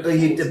wearing a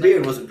the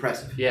beard was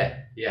impressive. Yeah.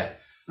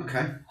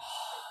 Okay.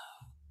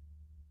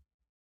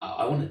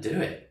 I want to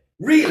do it.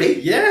 Really?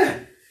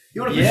 Yeah.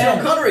 You want to put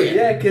Sean Connery in?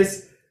 Yeah,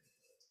 because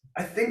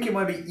I think it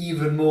might be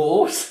even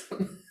more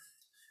awesome.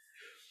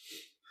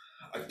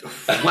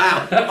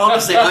 Wow.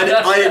 Honestly, I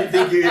didn't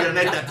think you were going to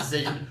make that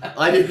decision.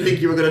 I didn't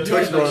think you were going to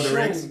touch Lord of the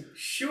Rings.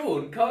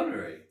 Sean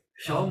Connery.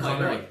 Sean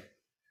Connery.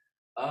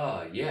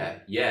 Oh, yeah.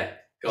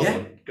 Go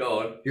on.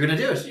 You're going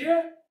to do it?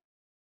 Yeah.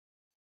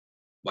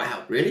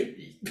 Wow,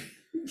 really?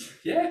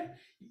 Yeah.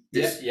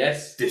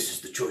 Yes. This is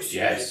the choice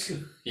you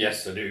make.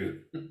 Yes, I do.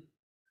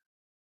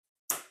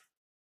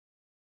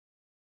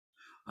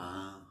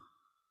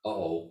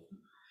 Oh.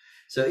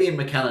 So Ian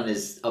McKellen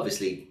is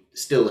obviously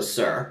still a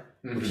Sir,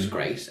 which is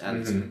great,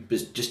 and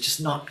was just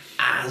not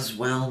as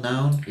well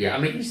known. Yeah, I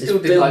mean, he still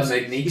did like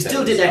Magneto. He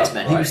still did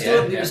X-Men. He was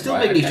still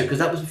Magneto because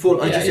that was before.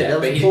 Like you said, that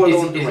was before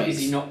Lord of the Rings.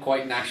 Is he not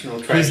quite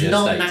national treasure? He's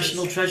not status?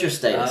 National Treasure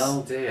status.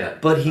 Oh dear.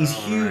 But he's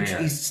huge.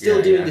 Yeah. He's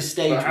still doing the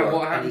stage work.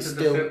 What happened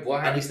to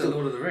what happened to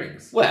Lord of the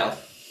Rings? Well.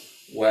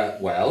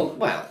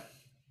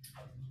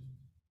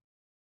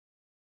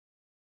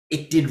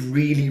 It did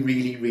really,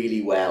 really,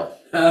 really well.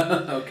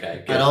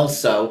 Okay. Good. And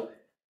also,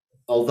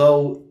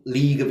 although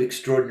League of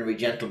Extraordinary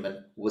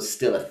Gentlemen was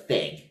still a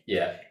thing,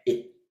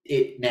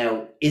 it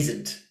now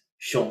isn't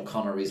Sean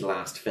Connery's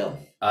last film.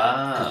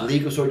 Because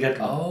League of Extraordinary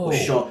Gentlemen was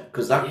Sean,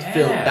 because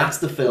that's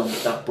the film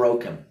that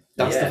broke him.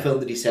 That's the film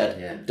that he said,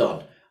 I'm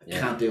done. I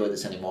can't do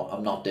this anymore.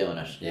 I'm not doing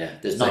it. Yeah.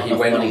 There's not enough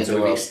money in the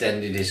world. He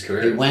extended his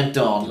career. He went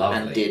on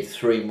and did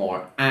 3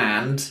 more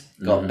and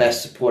got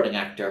Best Supporting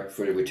Actor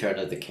for The Return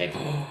of the King.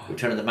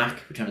 Return of the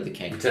Mac? Return of the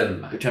King.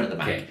 Return of the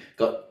Mac. King.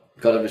 Got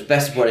his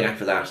Best Supporting Actor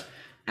for that,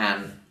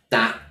 and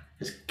that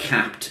has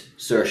capped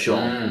Sir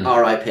Sean,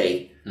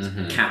 R.I.P.,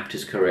 Mm-hmm. capped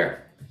his career.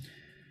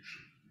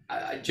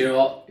 Do you know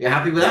what? You're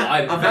happy with that?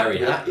 I'm very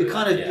happy with with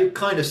that. that, You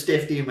kind of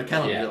stiffed Ian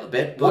McKellen a little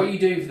bit. But what are you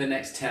doing for the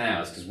next 10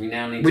 hours? Because we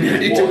now need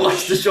to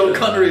watch the Sean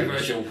Connery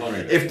version. Sean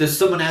Connery. If there's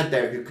someone out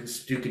there who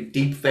can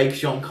deep fake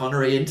Sean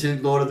Connery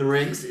into Lord of the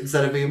Rings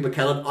instead of Ian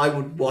McKellen, I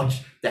would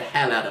watch the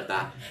hell out of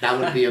that. That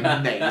would be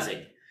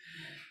amazing.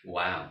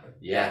 Wow.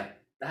 Yeah.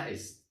 That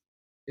is.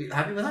 Are you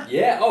happy with that?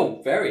 Yeah.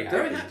 Oh, very happy.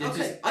 Very happy.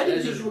 Okay.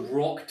 It just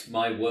rocked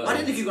my world. I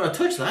didn't think you were going to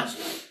touch that.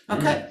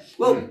 Okay.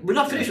 Well, we're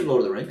not finished with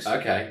Lord of the Rings.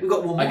 Okay. We've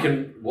got one more. I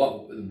can.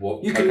 What?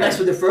 You can mess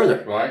with it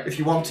further, right? if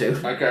you want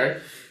to. Okay.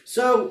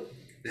 So.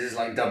 This is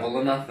like double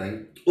or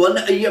nothing. Well,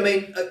 no, I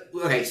mean,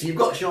 okay. So you've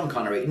got Sean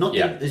Connery.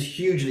 Nothing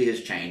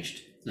has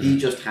changed. He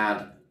just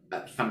had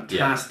a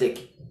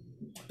fantastic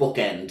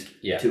bookend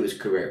to his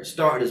career.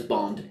 Started as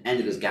Bond,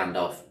 ended as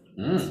Gandalf.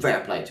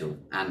 Fair play to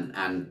him,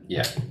 and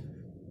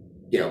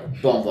you know,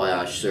 bon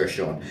voyage, Sir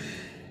Sean.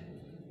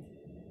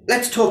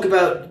 Let's talk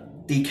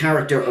about the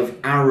character of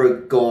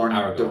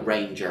Aragorn. The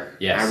Ranger.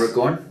 Yes.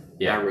 Aragorn?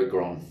 Yeah.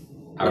 Aragorn.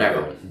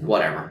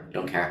 Whatever.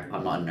 Don't care.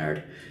 I'm not a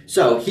nerd.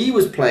 So, he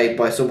was played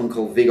by someone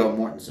called Viggo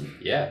Mortensen.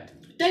 Yeah.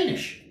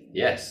 Danish.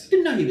 Yes.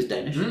 Didn't know he was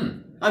Danish.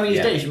 I mean,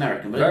 he's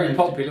Danish-American. But very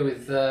popular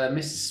with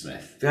Mrs.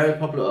 Smith. Very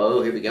popular.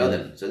 Oh, here we go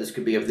then. So this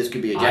could be a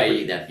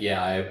Jeopardy then.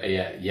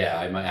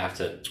 I might have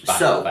to back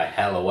the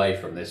hell away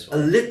from this one.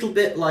 A little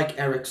bit like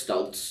Eric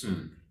Stoltz,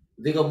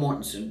 Viggo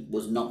Mortensen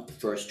was not the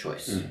first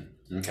choice.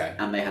 Okay.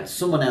 And they had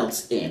someone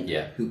else in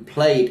who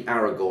played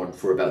Aragorn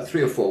for about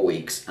 3 or 4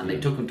 weeks, and they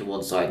took him to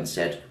one side and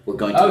said, "We're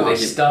going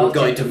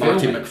to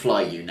Marty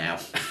McFly you now."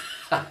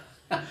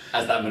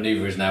 As that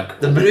manoeuvre is now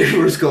called. The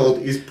manoeuvre is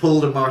called, he's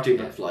pulled a Marty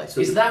McFly.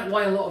 So is that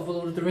why a lot of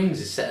Lord of the Rings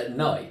is set at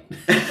night?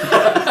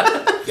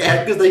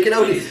 Yeah, because they can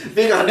only,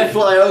 Viggo had to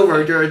fly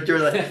over during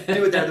do it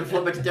there, then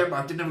fly back to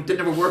Denmark, didn't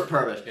have a work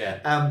permit.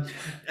 Yeah.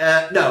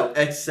 No,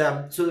 it's,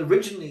 so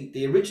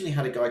they originally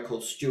had a guy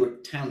called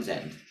Stuart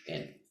Townsend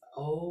in.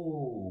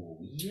 Oh,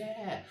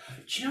 yeah.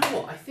 Do you know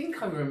what? I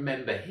think I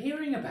remember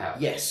hearing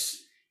about. Yes.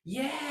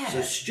 Yeah.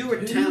 So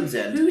Stuart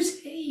Townsend. Who's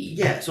he?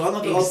 Yeah, so I'm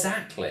not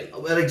exactly.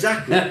 Well,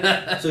 exactly.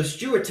 So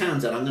Stuart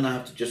Townsend, I'm going to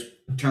have to just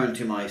turn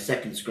to my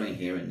second screen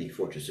here in the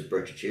Fortress of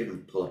Birchitude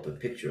and pull up a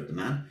picture of the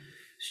man.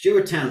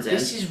 Stuart Townsend.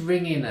 This is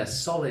ringing a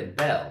solid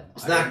bell.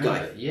 It's that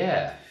guy.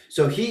 Yeah.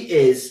 So he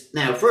is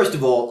now. First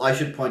of all, I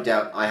should point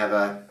out I have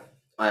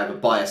a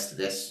bias to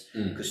this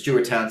because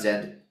Stuart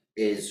Townsend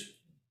is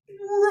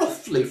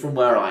roughly from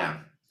where I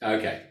am.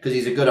 Okay. Because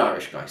he's a good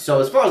Irish guy. So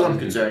as far as I'm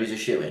concerned, he's a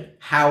shoo-in.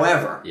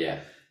 However,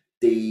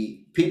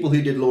 the people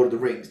who did Lord of the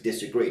Rings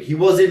disagreed. He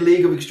was in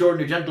League of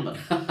Extraordinary Gentlemen.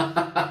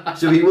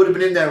 So he would have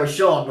been in there with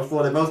Sean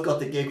before they both got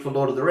the gig for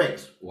Lord of the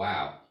Rings.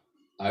 Wow.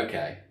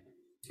 Okay.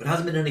 It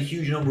hasn't been in a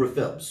huge number of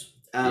films.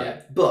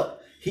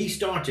 But he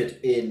started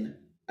in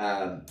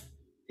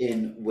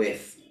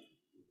with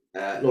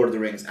Lord of the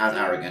Rings as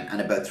Aragorn,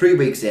 and about 3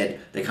 weeks in,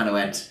 they kind of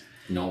went,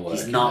 not working,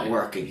 he's not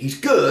working. He's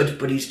good,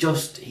 but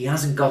he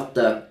hasn't got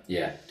the...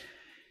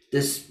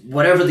 This,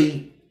 whatever it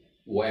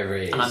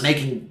is. And I'm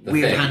making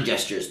weird hand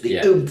gestures. The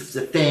oomph,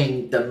 the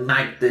thing,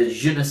 the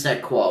je ne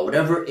sais quoi,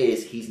 whatever it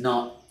is, he's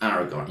not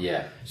Aragorn.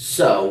 Yeah.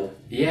 So...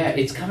 Yeah,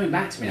 it's coming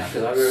back to me now,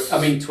 because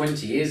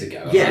 20 years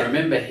ago, I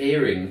remember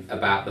hearing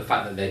about the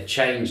fact that they'd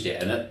changed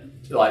it,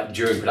 and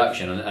during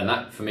production, and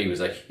that for me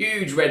was a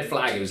huge red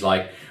flag. It was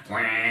like,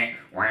 wah,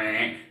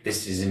 wah,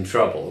 this is in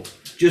trouble.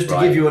 Just to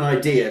give you an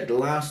idea, the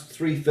last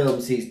 3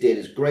 films he's did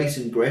is Grace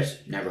and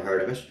Grit, never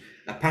heard of it,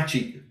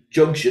 Apache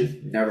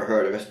Junction, never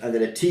heard of it, and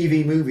then a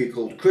TV movie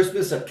called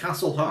Christmas at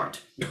Castle Hart.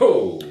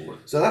 Oh!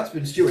 So that's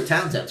been Stuart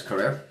Townsend's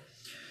career.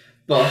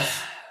 But...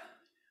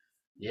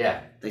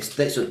 yeah.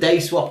 So they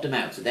swapped him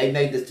out, so they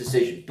made this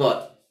decision.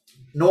 But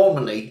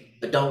normally,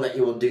 I don't let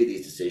you undo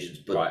these decisions,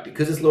 but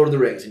because it's Lord of the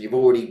Rings and you've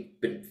already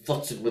been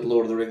futzing with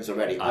Lord of the Rings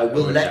already, I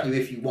will let you,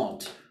 if you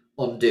want,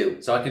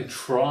 undo. So I can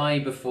try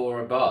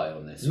before I buy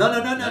on this? No.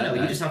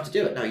 You just have to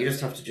do it. No, you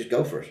just have to just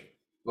go for it.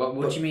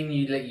 What do you mean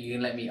you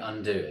can let me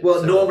undo it?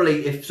 Well,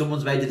 normally if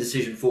someone's made the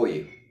decision for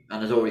you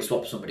and has already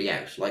swapped somebody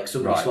out, like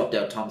somebody swapped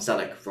out Tom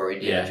Selleck for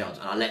Indiana Jones,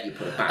 and I'll let you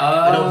put it back.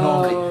 I don't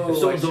normally, if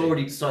someone's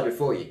already decided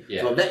for you.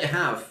 So I'll let you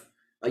have,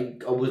 I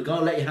was going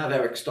to let you have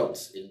Eric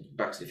Stoltz in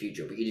Back to the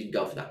Future, but you didn't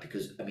go for that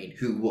because, I mean,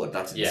 who would?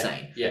 That's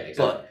insane. Yeah, exactly.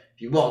 But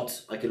if you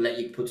want, I can let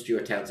you put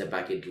Stuart Townsend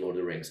back into Lord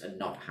of the Rings and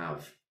not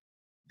have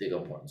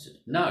Viggo Mortensen.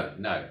 No.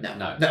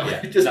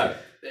 Just,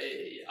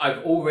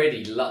 I've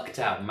already lucked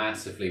out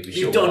massively with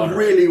Sean You've done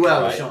Connery, really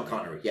well with Sean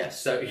Connery, yes.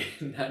 So,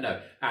 no.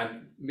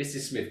 And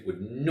Mrs. Smith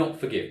would not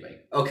forgive me.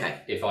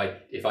 Okay. If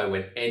I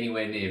went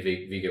anywhere near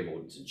Viggo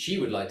Mortensen. She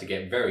would like to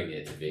get very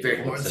near to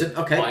Viggo Mortensen.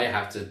 Okay. I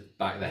have to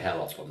back the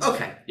hell off on that.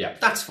 Okay. Yeah.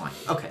 That's fine.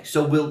 Okay.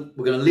 So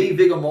we're going to leave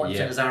Viggo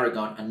Mortensen as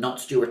Aragorn and not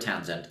Stuart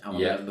Townsend, and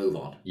we're going to move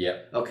on. Yeah.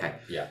 Okay.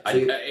 Yeah.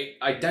 So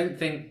I don't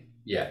think...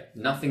 Yeah.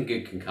 Nothing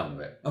good can come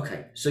of it.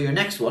 Okay. So your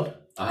next one...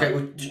 Okay,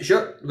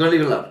 sure. We're going to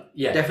leave it alone.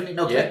 Yeah. Definitely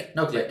no click.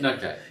 No click. No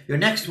click. Your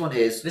next one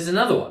is... There's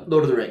another one.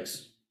 Lord of the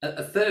Rings.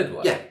 A third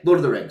one? Yeah, Lord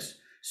of the Rings.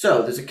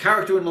 So, there's a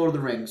character in Lord of the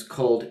Rings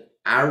called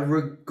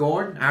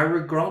Aragorn. Yeah,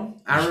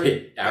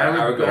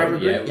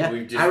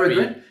 we've just Aragorn.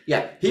 been...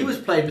 Yeah, he was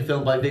played in the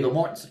film by Viggo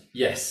Mortensen.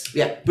 Yes.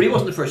 Yeah, but he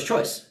wasn't the first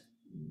choice.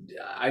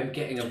 I'm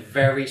getting a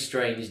very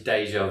strange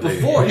deja vu.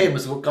 Before him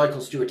was a guy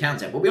called Stuart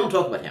Townsend, but we don't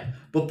talk about him.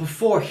 But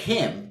before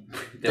him,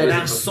 they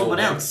asked someone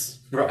else.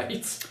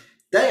 Right.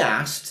 They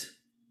asked,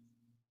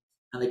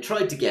 and they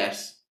tried to get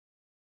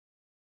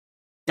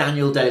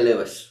Daniel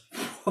Day-Lewis.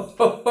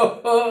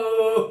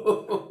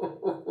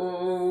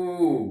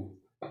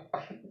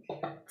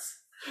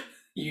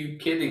 You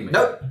kidding me?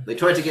 Nope. They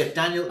tried to get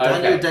Daniel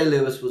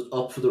Day-Lewis was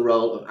up for the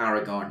role of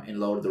Aragorn in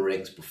Lord of the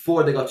Rings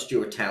before they got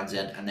Stuart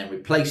Townsend and then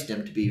replaced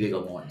him to be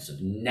Viggo Mortensen.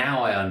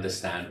 Now I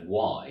understand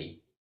why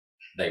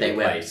they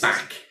went replaced.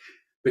 back.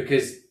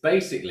 Because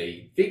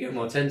basically, Viggo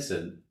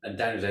Mortensen and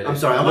Daniel Day-Lewis... I'm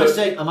sorry,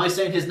 am I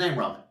saying his name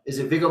wrong? Is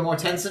it Viggo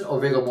Mortensen or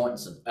Viggo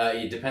Mortensen?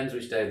 It depends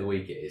which day of the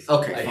week it is.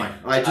 Okay, fine.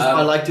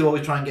 I like to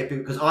always try and get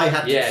people because I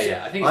had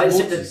to. I think it's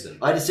Mortensen.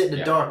 I had to sit in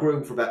a dark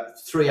room for about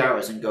 3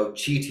 hours and go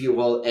cheaty of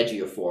all edgy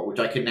of four, which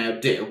I can now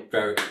do.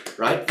 Very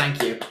right.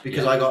 Thank you,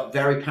 because I got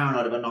very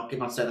paranoid about not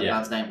saying the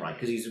man's name right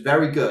because he's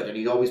very good and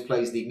he always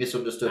plays the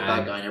misunderstood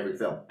bad guy in every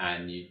film.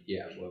 And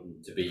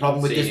to be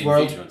problem with this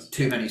world,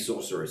 too many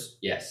sorcerers.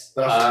 Yes.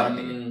 But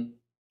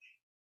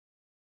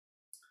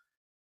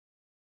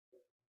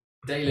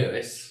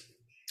Day-Lewis.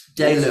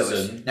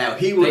 Now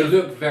he would. They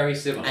look very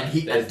similar,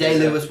 and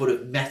Day-Lewis would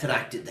have method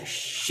acted the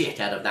shit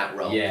out of that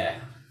role. Yeah,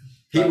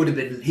 he would have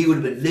been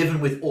living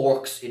with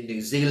orcs in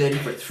New Zealand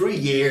for 3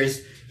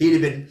 years. He'd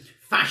have been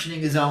fashioning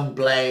his own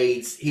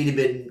blades. He'd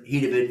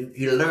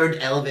have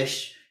learned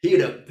Elvish. He'd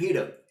have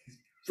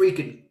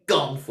freaking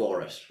gone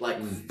for it,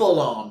 like full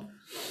on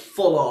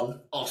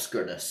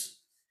Oscarness.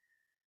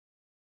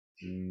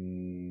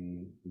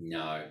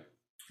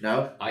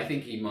 No. I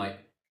think he might.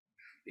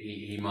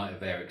 He might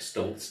have Eric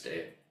Stoltzed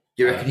it.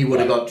 You reckon he would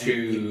have got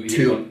too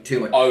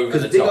much over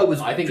the top?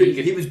 I think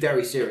he was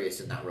very serious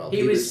in that role.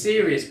 He was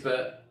serious,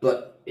 but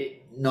he's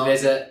not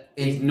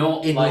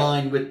in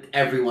line with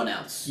everyone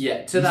else.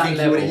 Yeah, to that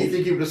level. You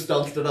think he would have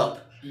stoltzed it up?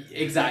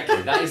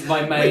 Exactly. That is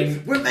my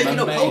main. We're making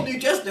up whole new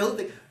just the whole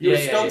thing. You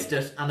stoltzed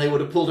it, and they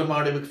would have pulled a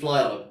Marty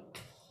McFly on him.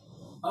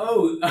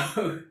 Oh,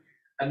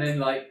 and then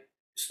like.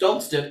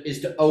 Stoltzed it is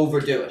to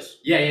overdo it.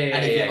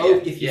 And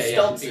if you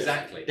stoltz it,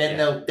 then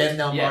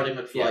they'll Marty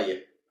McFly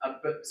you.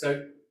 But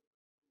so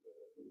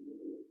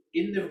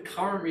in the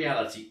current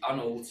reality,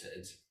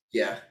 unaltered.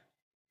 Yeah.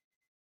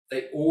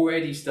 They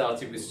already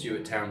started with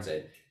Stuart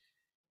Townsend.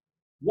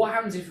 What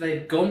happens if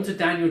they'd gone to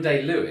Daniel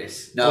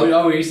Day-Lewis?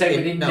 No. You're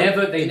saying they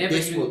never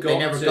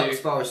got as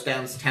far as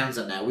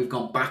Townsend now. We've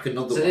gone back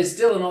another one. So there's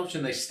still an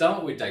option. They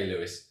start with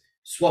Day-Lewis.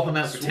 Swap him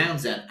out for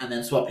Townsend and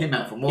then swap him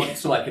out for Mortensen.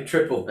 It's like a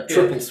triple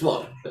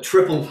swap. A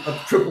triple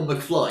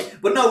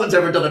McFly. But no one's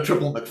ever done a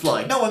triple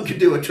McFly. No one can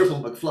do a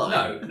triple McFly.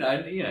 No,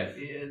 that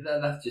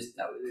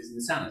was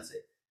insanity.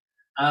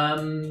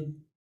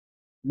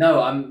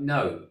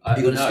 No.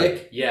 You gonna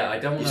stick? Yeah, I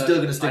don't want to. You're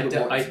still gonna stick with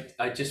Mortensen?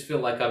 I just feel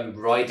like I'm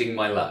riding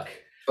my luck.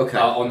 Okay.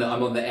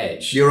 I'm on the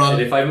edge. You're on.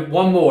 And if I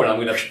one more, and I'm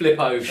going to flip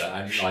over,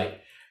 and like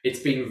it's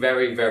been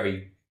very,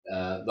 very.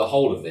 The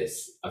whole of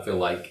this, I feel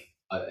like.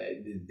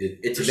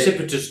 It's a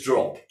precipitous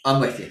drop.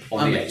 I'm with you.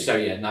 On the edge. So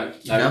yeah, no.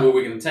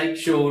 We're going to take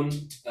Sean.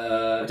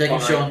 We're taking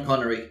Sean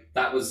Connery.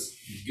 That was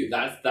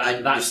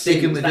that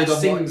sticking with Viggo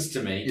Mortensen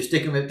to me. You're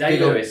sticking with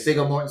Viggo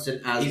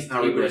Mortensen as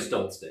Aragorn. He would have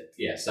stoltzed it.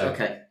 Yeah. So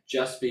okay,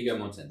 just Viggo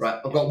Mortensen.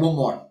 Right. I've got one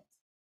more.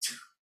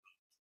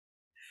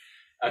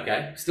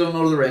 Okay. Still in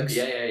Lord of the Rings.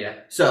 Yeah.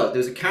 So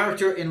there's a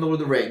character in Lord of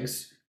the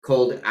Rings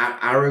called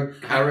Aragorn.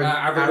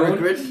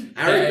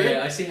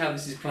 Yeah, I see how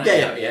this is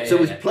playing out. Yeah. So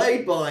it was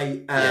played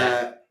by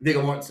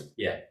Viggo Mortensen.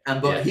 Yeah.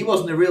 But he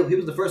wasn't he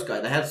was the first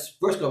guy.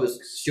 First guy was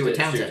Stuart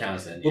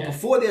Townsend. But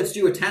before they had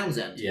Stuart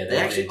Townsend, they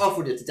actually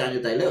offered it to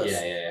Daniel Day-Lewis.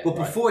 Yeah. But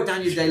before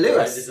Daniel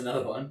Day-Lewis, there's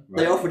another one.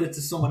 They offered it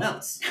to someone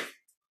else.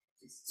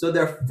 So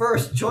their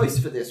first choice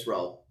for this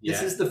role.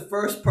 This is the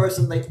first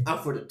person they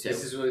offered it to.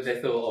 This is what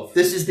they thought of.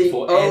 This is the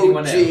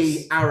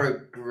OG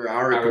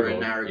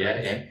Aragorn.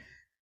 Yeah.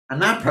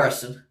 And that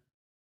person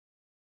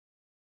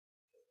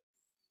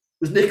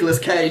was Nicolas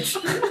Cage.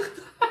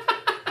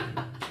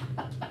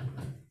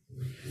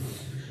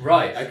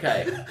 Right,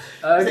 okay.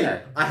 See,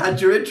 I had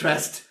your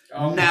interest.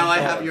 Now I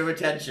have your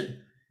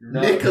attention.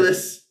 No.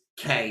 Nicolas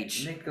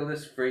Cage.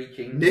 Nicolas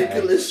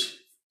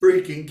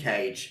freaking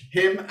Cage.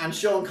 Him and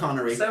Sean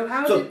Connery. So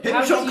him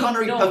and Sean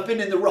Connery have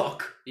been in The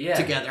Rock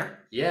together.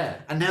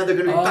 Yeah. And now they're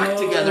going to be back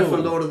together for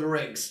Lord of the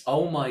Rings.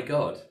 Oh my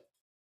god.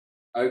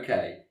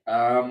 Okay.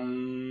 I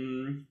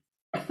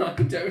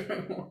don't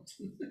know what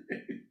to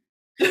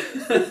do.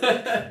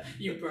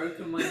 You've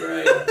broken my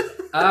brain.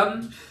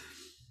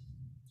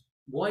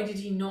 Why did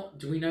he not?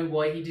 Do we know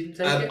why he didn't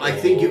take it? I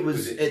think it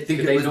was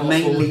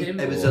mainly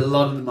it was a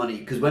lot of the money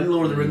because when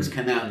Lord of the Rings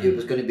came out, it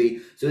was going to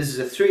be this is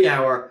a 3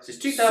 hour. It's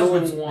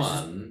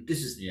 2001.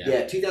 This is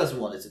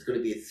 2001. It's going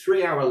to be a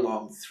 3 hour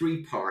long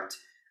 3-part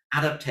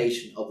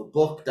adaptation of a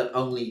book that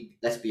only,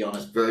 let's be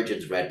honest,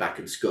 virgins read back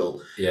in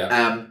school.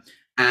 Yeah.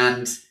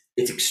 And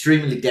It's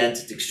extremely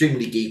dense. It's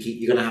extremely geeky.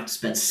 You're gonna have to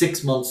spend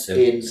 6 months So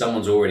in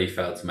someone's already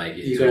failed to make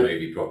it You're into a gonna-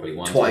 movie properly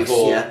once twice.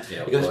 before. Yeah,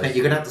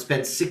 you're gonna have to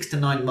spend 6 to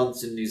 9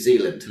 months in New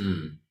Zealand,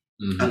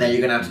 and then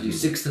you're gonna have to do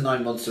 6 to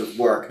 9 months of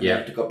work, and Yeah. you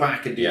have to go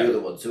back and do Yeah. the other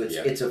one. So it's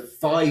Yeah. it's a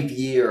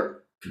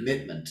 5-year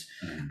commitment,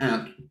 Mm.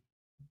 and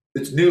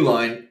it's New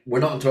Line. We're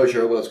not entirely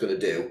sure what it's going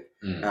to do.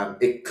 Mm.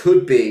 It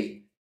could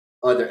be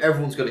either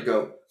everyone's going to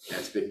go,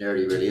 that's a bit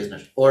nerdy, really, isn't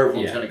it? Or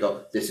everyone's Yeah. going to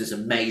go, this is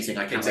amazing.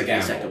 I can't It's a wait for the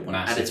gamble, second one.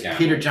 And massive it's gamble.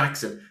 Peter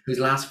Jackson, whose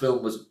last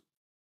film was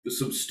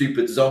some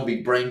stupid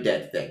zombie brain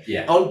dead thing.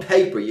 Yeah. On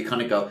paper, you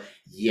kind of go,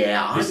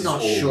 yeah, This I'm is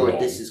not all sure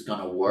wrong. this is going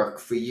to work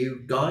for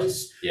you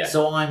guys. Yeah.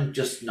 So I'm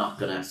just not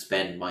going to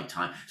spend my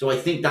time. So I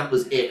think that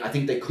was it. I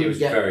think they It couldn't was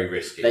get very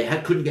risky.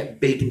 couldn't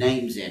get big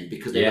names in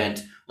because they Yeah.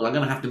 went, well, I'm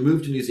going to have to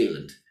move to New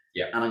Zealand.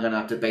 Yeah. And I'm going to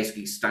have to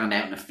basically stand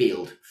out in a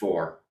field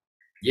for.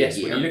 Yes,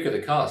 when year. you look at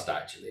the cast,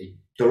 actually,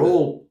 They're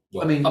all,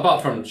 well, I mean,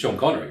 apart from Sean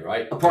Connery,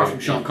 right? apart from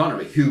Sean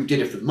Connery, who did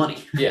it for the money,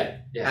 Yeah,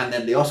 yeah. and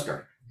then the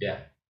Oscar.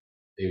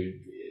 Who,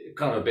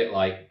 kind of a bit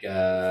like,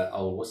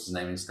 what's his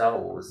name in Star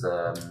Wars?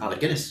 Alec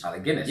Guinness.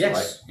 Alec Guinness,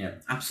 Yes. right? Yeah.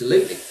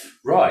 Absolutely.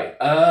 Right.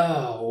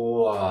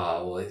 Oh,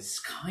 wow. Well, it's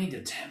kind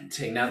of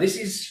tempting. Now, this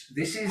is.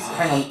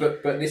 Hang on,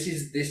 but this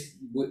is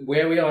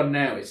where we are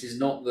now. This is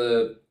not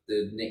the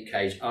Nick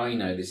Cage I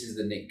know. This is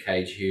the Nick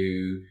Cage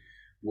who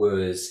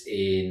was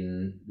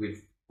in with.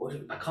 What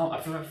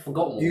I've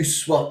forgotten. You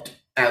swapped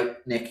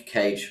out Nick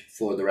Cage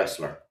for the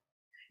wrestler.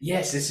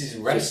 Yes, this is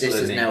So wrestler.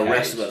 this is Nick now Cage.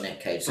 wrestler Nick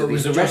Cage. So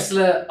was he's the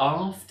wrestler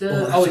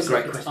after? That's a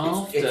great it's question.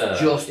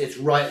 after. It's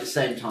right at the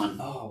same time.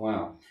 Oh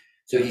wow.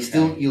 So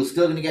you're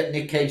still going to get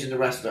Nick Cage in the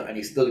wrestler, and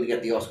he's still going to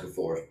get the Oscar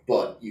for it.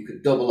 But you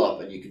could double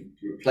up, and you can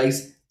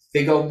replace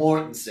Viggo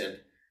Mortensen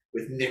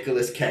with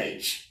Nicolas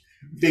Cage.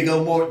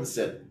 Viggo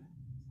Mortensen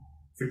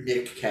for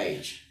Nick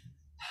Cage.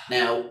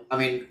 Now, I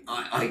mean,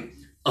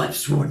 I've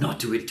sworn not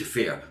to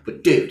interfere,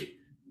 but dude,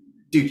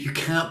 you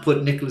can't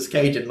put Nicolas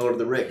Cage in Lord of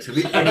the Rings. Have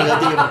you any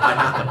idea what might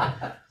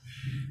happen?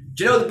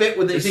 Do you know the bit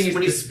when The thing is,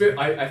 the spirit.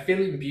 I feel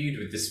imbued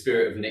with the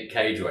spirit of Nick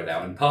Cage right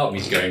now, and part of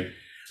me's going,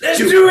 "Let's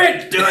do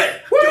it! Do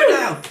it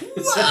now!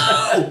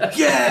 Whoa!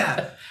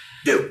 Yeah!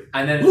 Dude,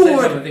 And then at the same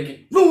Lord. time, I'm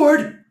thinking,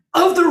 Lord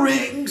of the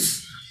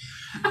Rings!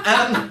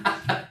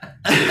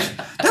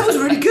 That was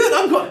really good.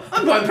 I'm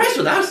quite impressed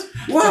with that.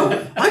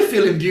 Wow, I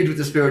feel imbued with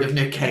the spirit of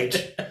Nick Cage.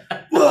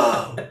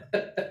 Whoa!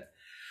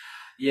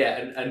 yeah,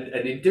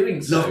 and in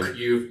doing so, Look.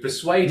 you've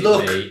persuaded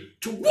Look. me.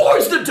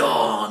 Towards the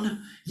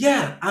dawn!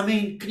 Yeah, I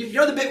mean, you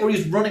know the bit where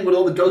he's running with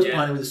all the ghosts Yeah.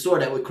 behind him with the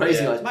sword out with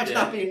crazy Yeah, eyes? Imagine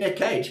yeah. that being Nick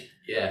Cage.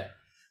 Yeah,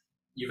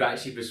 you've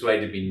actually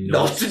persuaded me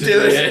Not to do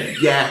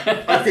it.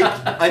 Yeah,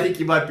 I think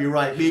you might be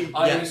right.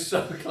 I Yeah. was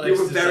so close. You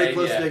were to very saying,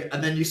 close yeah. to it,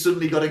 and then you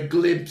suddenly got a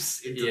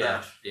glimpse into Yeah,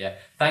 that. yeah.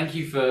 Thank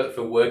you for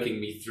working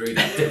me through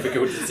that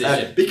difficult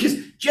decision. Because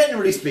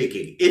generally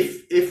speaking,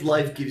 if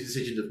life gives you a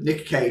decision of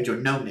Nick Cage or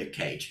no Nick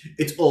Cage,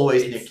 it's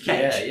always Nick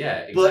Cage.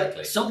 Yeah, exactly.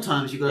 But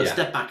sometimes you've got to Yeah.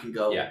 step back and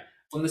go, Yeah.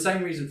 On the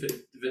same reason that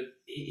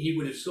he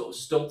would have sort of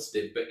staltzed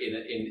it, but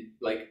in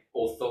like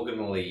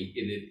orthogonally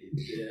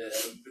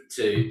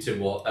to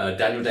what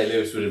Daniel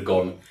Day-Lewis would have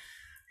gone.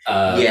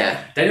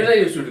 yeah, Daniel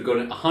Day-Lewis would have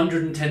gone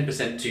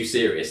 110% too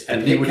serious,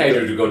 and And he Nick would Cage go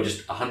would have gone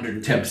just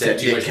 110%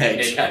 too Nick much Cage.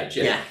 Nick Cage.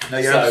 Yeah. yeah. No,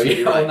 you're So,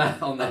 absolutely yeah, right. on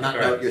that On that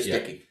correct. note, you're Yeah.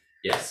 sticking.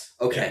 Yes.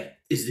 Okay,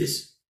 is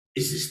this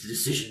the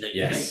decision that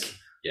you Yes.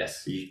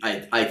 Yes. make?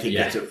 I think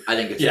Yeah. it's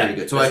Yeah. really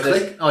good. So I There's-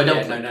 click. Oh, I don't.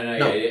 Yeah, click. no.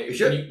 No, Yeah, you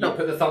should. You No.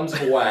 put the thumbs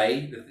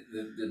away.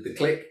 The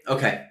click.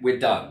 Okay. We're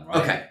done. Right.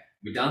 Okay.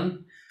 We're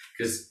done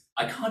because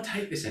I can't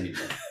take this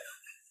anymore.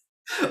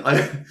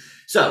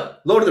 So,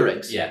 Lord of the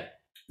Rings. Yeah.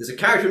 There's a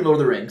character in Lord of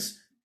the Rings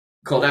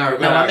called Aragorn.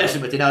 No, I'm Aragorn.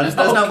 messing with you. No, there's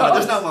Oh, no more. God.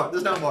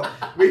 There's no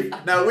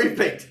more. We've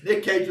picked.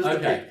 Nick Cage was the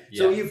Okay, pick.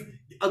 So yeah.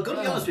 I've got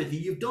to be honest with you.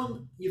 You've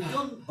done.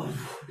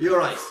 You're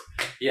right.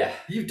 Yeah.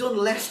 You've done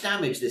less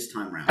damage this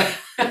time round.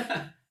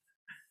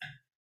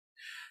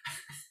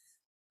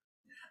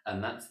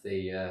 And that's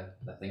the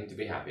thing to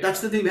be happy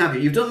That's the about. thing we have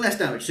here. You've done less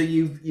damage. So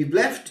you've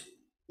left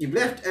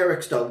Eric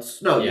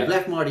Stoltz. No, Yeah. you've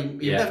left Marty.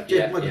 You've left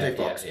Michael J.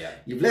 Fox. Yeah.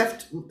 You've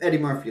left Eddie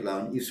Murphy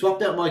alone. You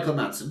swapped out Michael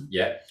Madsen.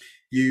 Yeah.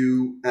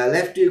 You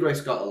left Dougray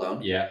Scott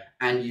alone, Yeah.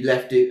 and you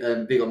left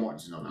Viggo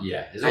Mortensen alone.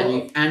 Yeah. There's And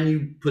all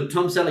you put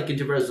Tom Selleck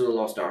into Raiders of the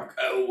Lost Ark,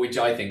 which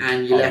I think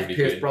and you left arguably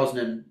Pierce good.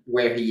 Brosnan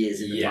where he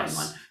is in the Yes.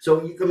 timeline.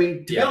 So I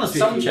mean, to be honest with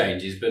some you,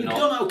 changes, but you've not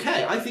done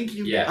okay. I think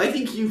you've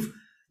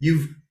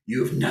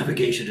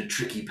navigated a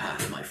tricky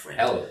path, my friend.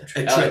 hell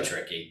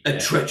tricky. A Yeah.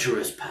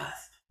 treacherous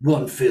path,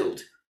 one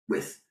filled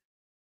with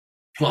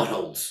plot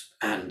holes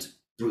and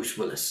Bruce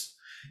Willis.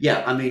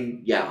 Yeah, I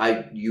mean,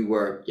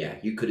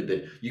 you could have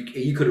been,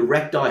 you could have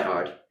wrecked Die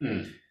Hard.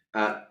 Mm.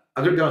 I'm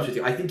going to be honest with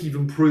you. I think you've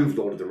improved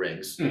Lord of the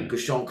Rings Mm.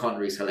 because Sean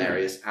Connery is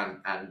hilarious,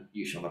 and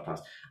you shall not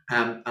pass.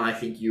 And I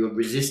think you have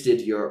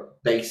resisted your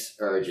base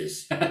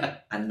urges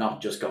and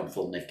not just gone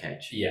full Nick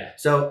Cage. Yeah.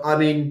 So I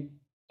mean,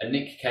 A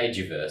Nick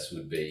Cageverse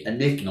would be a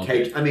Nick not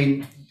Cage. good. I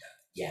mean,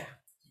 yeah,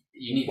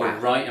 You need Wow.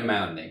 the right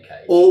amount of Nick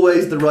Cage.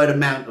 always the right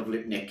amount of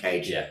Nick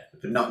Cage. Yeah.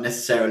 But not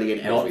necessarily in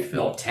every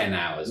film. Not 10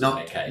 hours of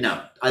Nick Cage.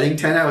 No, I think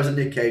 10 hours of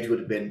Nick Cage would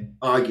have been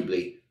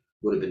arguably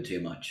would have been too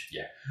much.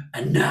 Yeah.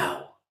 And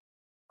now,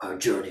 our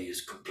journey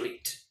is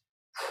complete.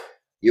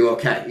 You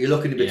okay? You're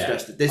looking a bit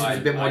stressed. This was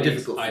a bit more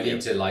difficult for you. I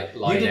need to like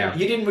lie down.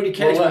 You didn't really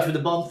care too much for the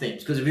Bond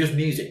themes because of just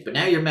music, but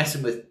now you're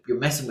messing with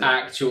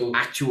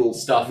actual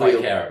stuff I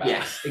care about.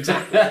 Yes,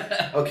 exactly.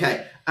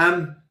 Okay.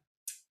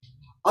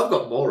 I've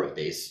got more of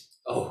these.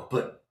 Oh,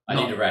 but I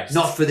need a rest.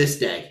 Not for this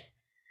day.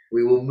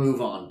 We will move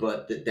on.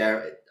 But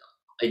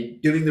in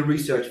doing the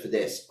research for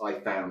this, I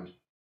found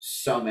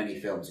so many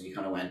films, and you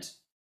kind of went,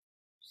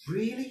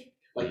 really?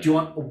 Like, do you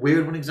want a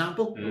weird one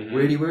example? A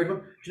really weird one?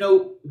 Do you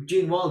know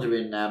Gene Wilder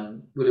in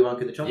Willy Wonka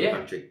and the Chocolate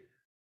Factory?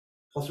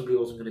 Possibly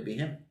wasn't going to be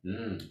him.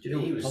 Do you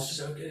know he was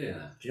so good in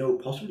that. Do you know who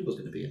possibly was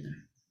going to be in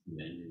there?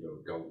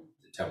 Go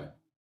tell me.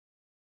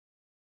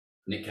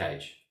 Nick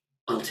Cage.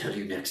 I'll tell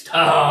you next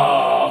time.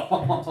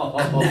 Oh!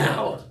 And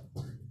now,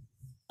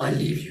 I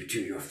leave you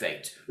to your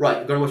fate. Right,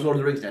 we're going to watch Lord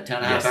of the Rings now.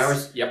 10.5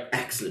 hours? Yep.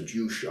 Excellent.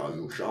 You shall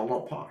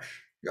not pass.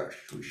 Yes,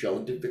 we shall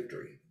into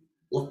victory.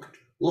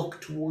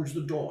 Look towards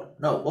the dawn.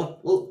 No,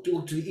 what? Look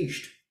to the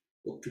east.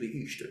 Look to the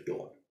east at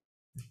dawn.